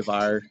 0, negative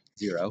R,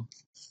 0.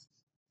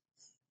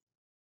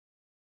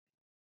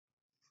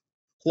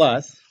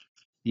 Plus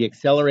the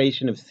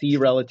acceleration of C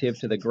relative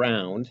to the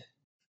ground,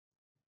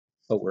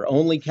 but we're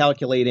only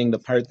calculating the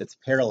part that's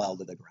parallel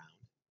to the ground.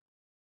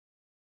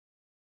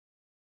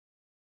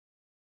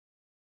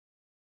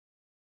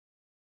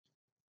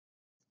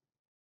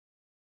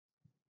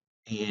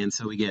 And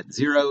so we get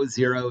 0,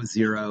 0,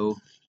 0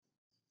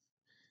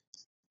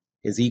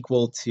 is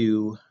equal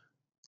to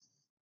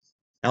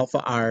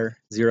alpha R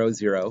 0,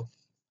 0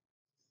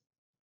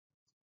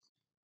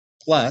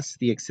 plus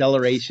the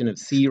acceleration of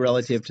C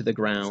relative to the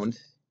ground,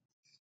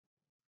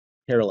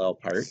 parallel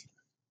part.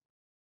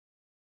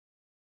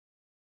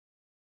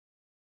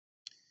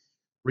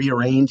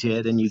 Rearrange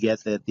it and you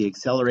get that the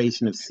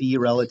acceleration of C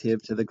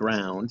relative to the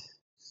ground,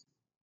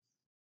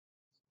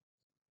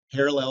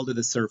 parallel to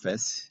the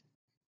surface,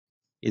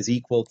 is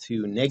equal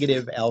to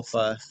negative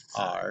alpha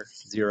R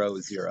 0,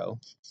 0.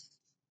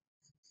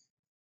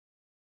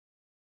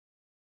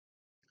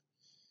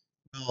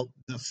 Well,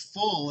 the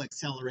full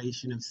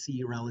acceleration of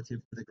C relative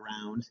to the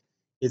ground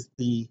is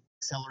the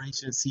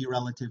acceleration of C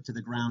relative to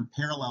the ground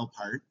parallel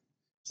part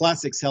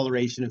plus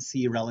acceleration of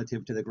C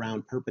relative to the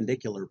ground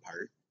perpendicular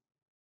part.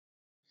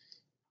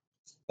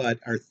 But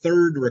our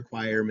third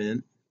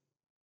requirement,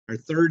 our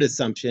third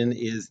assumption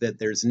is that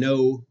there's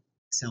no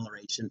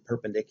acceleration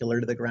perpendicular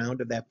to the ground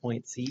of that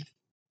point C.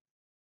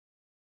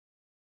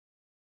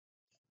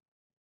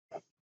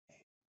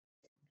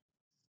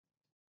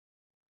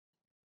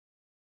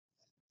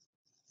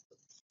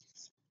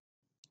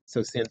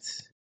 So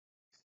since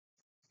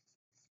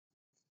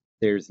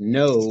there's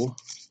no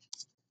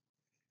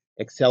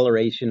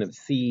acceleration of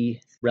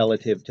C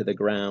relative to the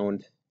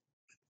ground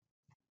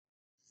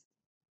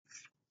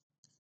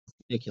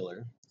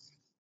perpendicular,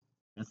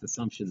 that's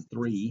assumption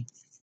 3.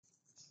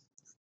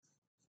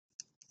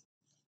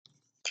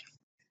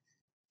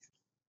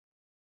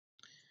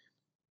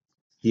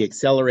 the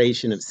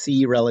acceleration of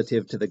c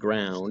relative to the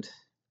ground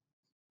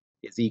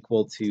is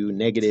equal to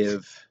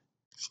negative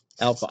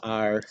alpha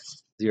r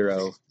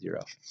 0,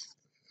 0.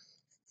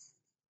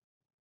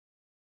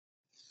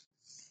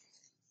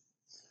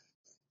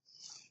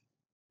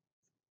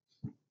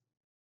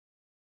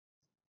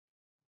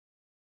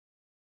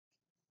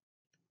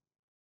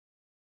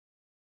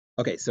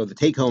 Okay, so the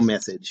take-home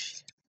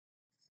message.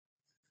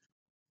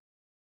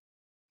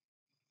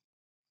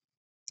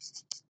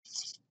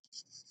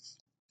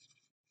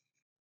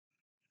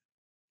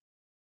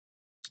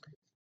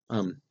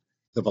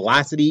 The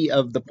velocity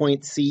of the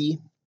point C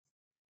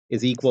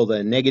is equal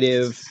to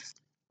negative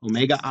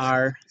omega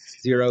r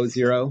 0,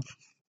 0.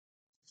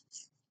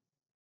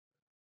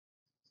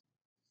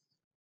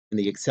 And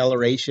the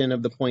acceleration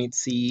of the point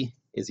C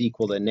is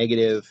equal to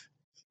negative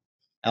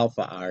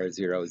alpha r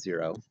 0,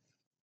 0.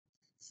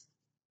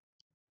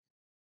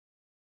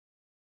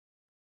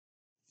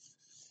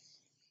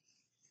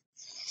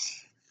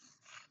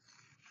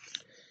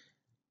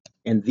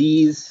 And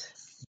these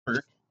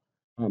work,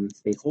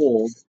 they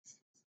hold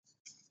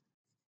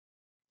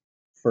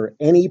for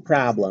any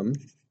problem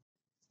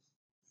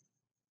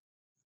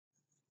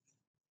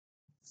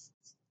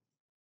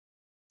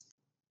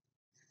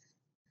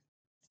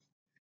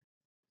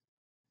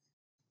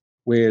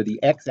where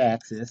the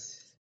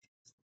x-axis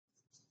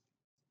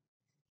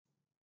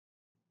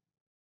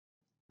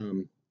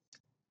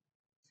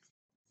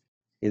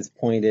is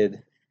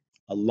pointed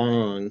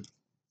along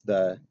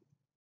the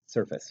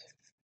surface.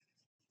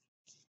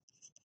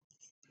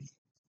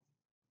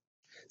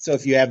 So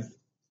if you have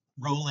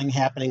rolling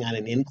happening on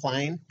an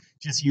incline,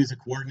 just use a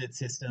coordinate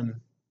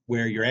system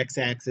where your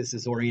x-axis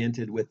is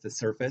oriented with the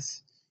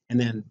surface, and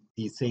then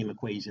these same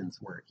equations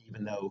work,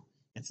 even though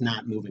it's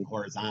not moving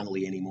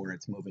horizontally anymore,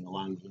 it's moving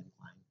along the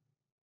incline.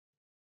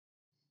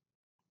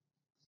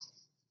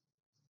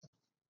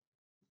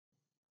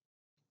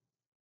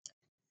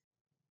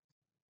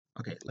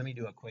 Okay, let me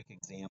do a quick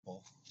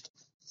example.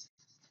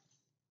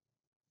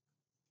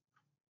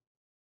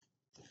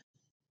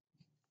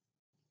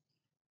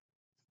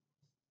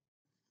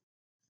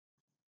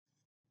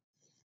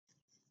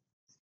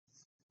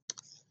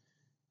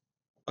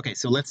 Okay,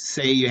 so let's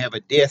say you have a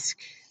disk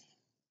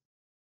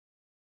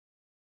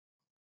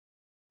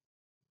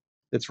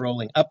that's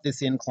rolling up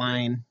this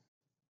incline.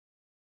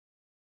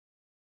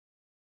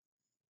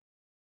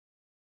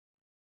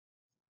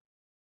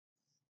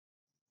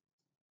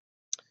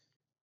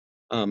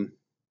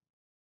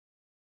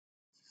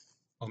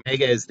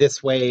 Omega is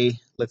this way.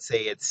 Let's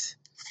say it's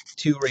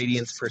 2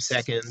 radians per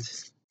second.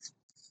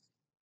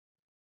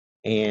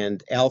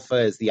 And alpha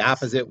is the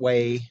opposite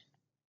way.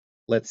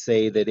 Let's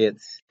say that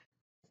it's,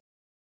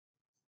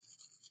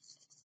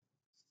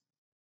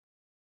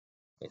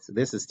 okay, so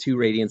this is 2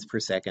 radians per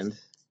second.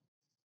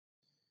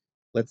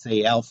 Let's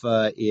say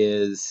alpha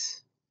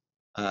is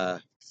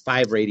 5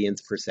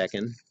 radians per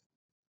second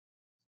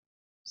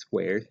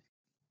squared.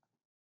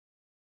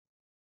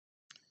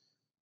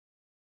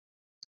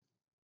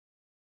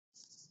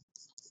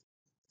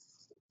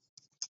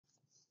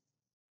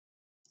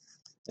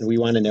 And we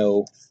want to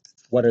know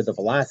what are the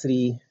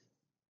velocity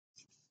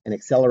and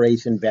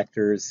acceleration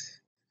vectors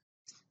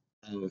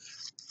of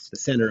the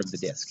center of the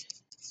disk.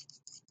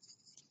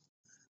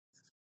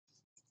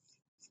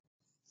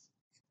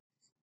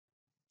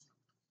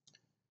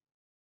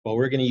 Well,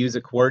 we're going to use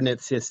a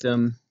coordinate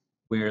system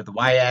where the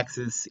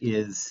y-axis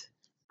is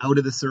out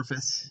of the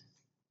surface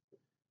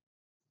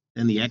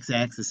and the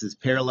x-axis is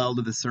parallel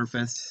to the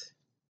surface.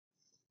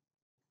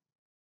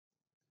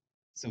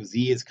 So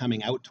z is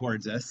coming out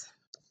towards us.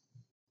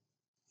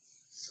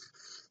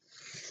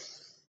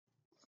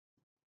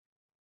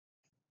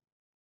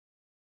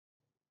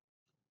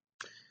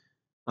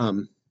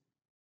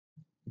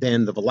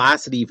 Then the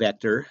velocity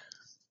vector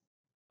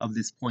of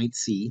this point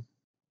C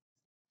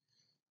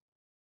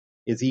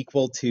is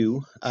equal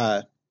to,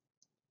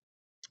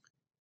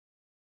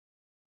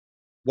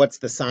 what's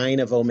the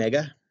sign of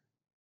omega?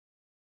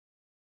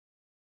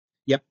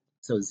 Yep,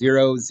 so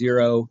 0,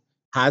 0,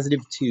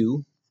 positive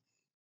 2.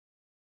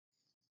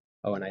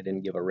 Oh, and I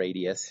didn't give a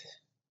radius.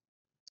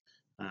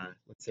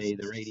 Let's say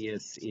the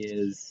radius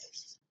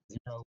is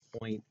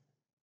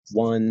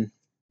 0.1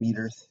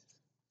 meters.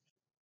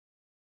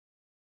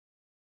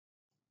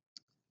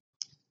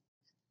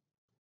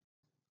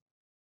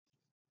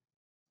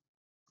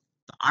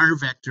 The r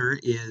vector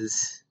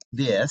is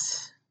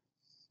this.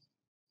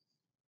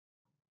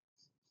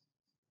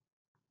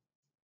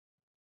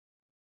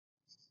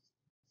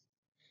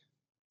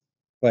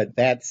 But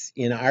that's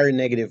in our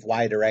negative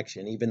y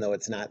direction, even though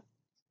it's not,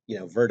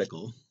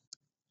 vertical.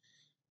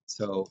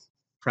 So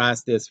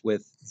cross this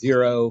with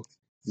 0,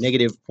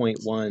 negative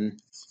 0.1,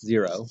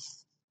 0.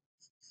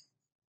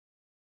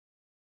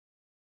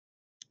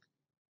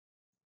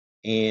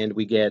 And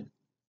we get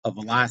a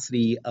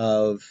velocity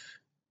of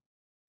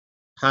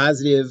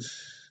positive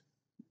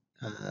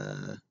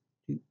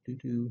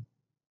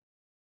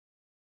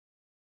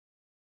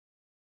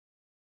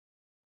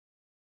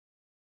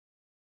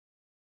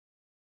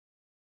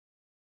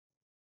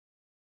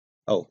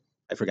oh,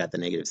 I forgot the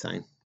negative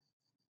sign.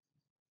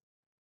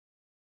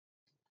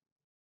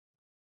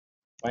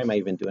 Why am I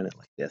even doing it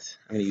like this?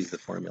 I'm going to use the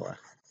formula.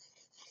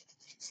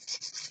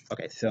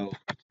 Okay, so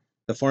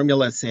the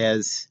formula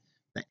says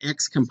the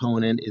x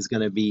component is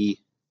going to be,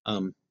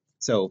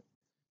 so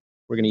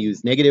we're going to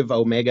use negative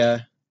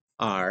omega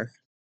r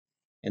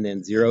and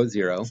then 0,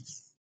 0.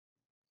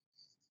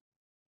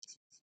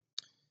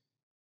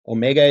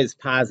 Omega is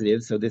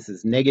positive, so this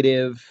is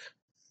negative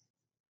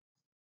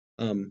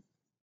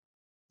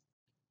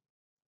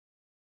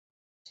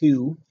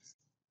 2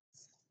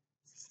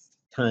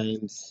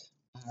 times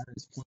r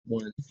is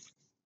 0.1.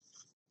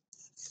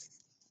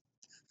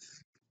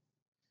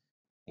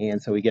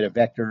 And so we get a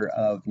vector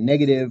of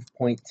negative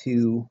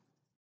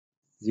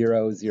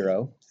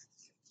 0.200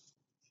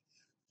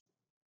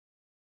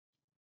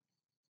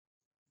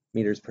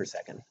 meters per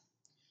second.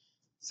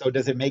 So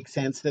does it make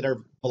sense that our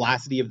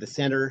velocity of the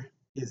center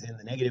is in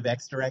the negative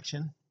x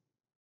direction?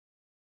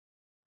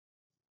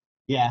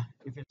 Yeah,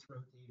 if it's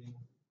rotating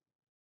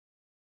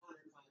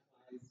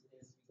counterclockwise, it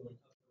has to be going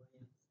up the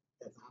ramp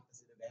that's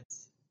opposite of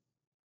x.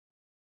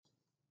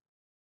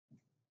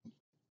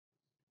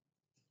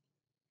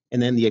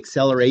 And then the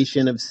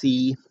acceleration of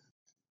c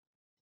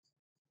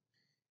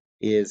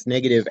is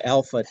negative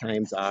alpha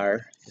times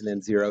r, and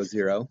then 0,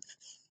 0.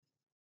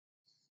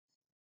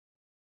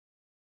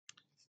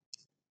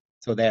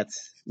 So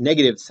that's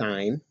negative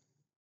sign.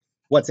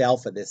 What's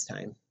alpha this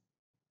time?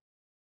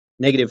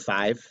 Negative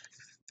 5.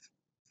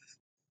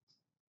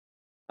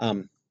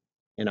 And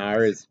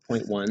r is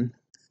 0.1,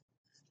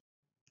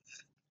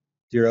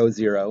 0,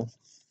 0.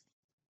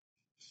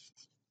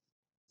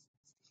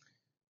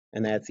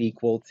 And that's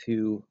equal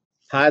to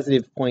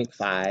positive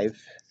 0.5,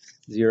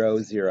 0,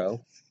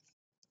 0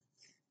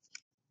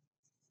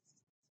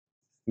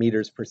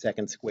 meters per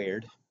second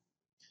squared.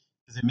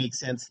 Does it make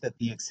sense that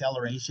the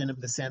acceleration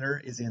of the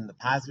center is in the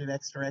positive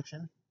x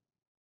direction?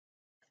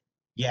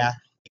 Yeah,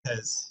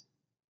 because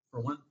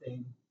for one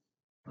thing,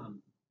 alpha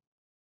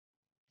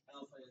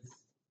is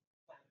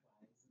clockwise.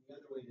 The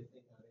other way to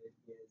think of it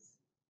is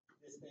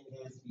this thing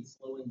has to be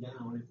slowing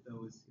down if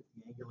the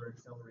angular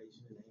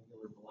acceleration and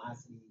angular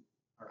velocity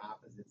are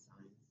opposite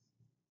signs.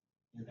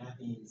 And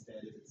that means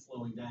that if it's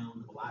slowing down,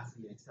 the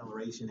velocity and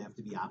acceleration have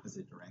to be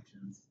opposite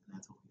directions, and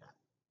that's what we got.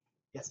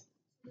 Yes?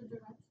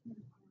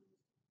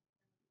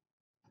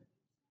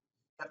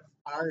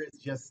 R is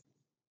just,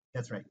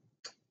 that's right.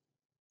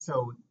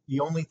 So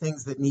the only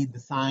things that need the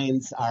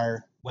signs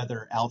are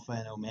whether alpha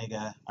and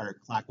omega are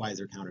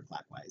clockwise or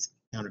counterclockwise.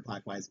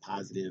 Counterclockwise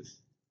positive,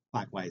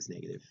 clockwise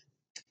negative.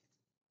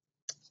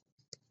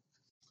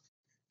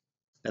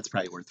 That's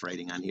probably worth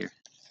writing on here.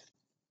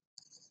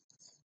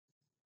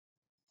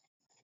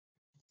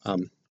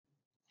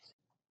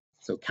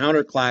 So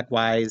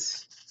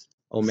counterclockwise,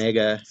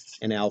 omega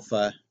and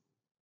alpha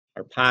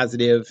are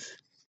positive.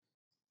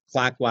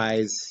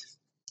 Clockwise,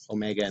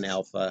 omega and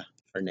alpha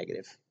are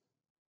negative.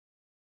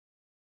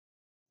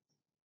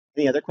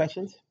 Any other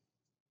questions?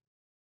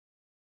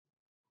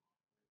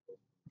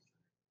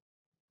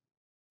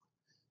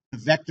 The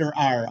vector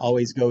r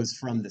always goes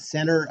from the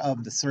center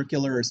of the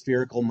circular or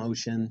spherical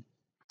motion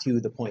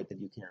to the point that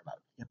you care about.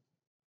 Yep.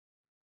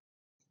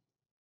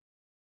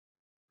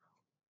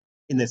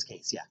 In this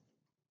case, yeah.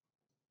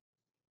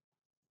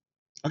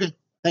 Okay,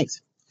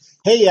 thanks.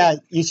 Hey,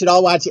 you should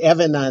all watch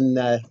Evan on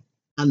the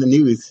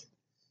news.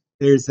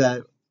 There's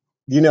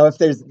you know if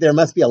there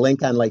must be a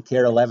link on like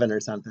KARE 11 or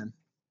something.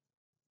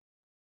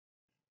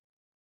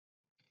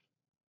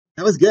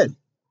 That was good.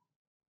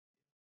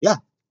 Yeah,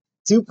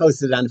 Sue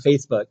posted it on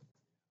Facebook.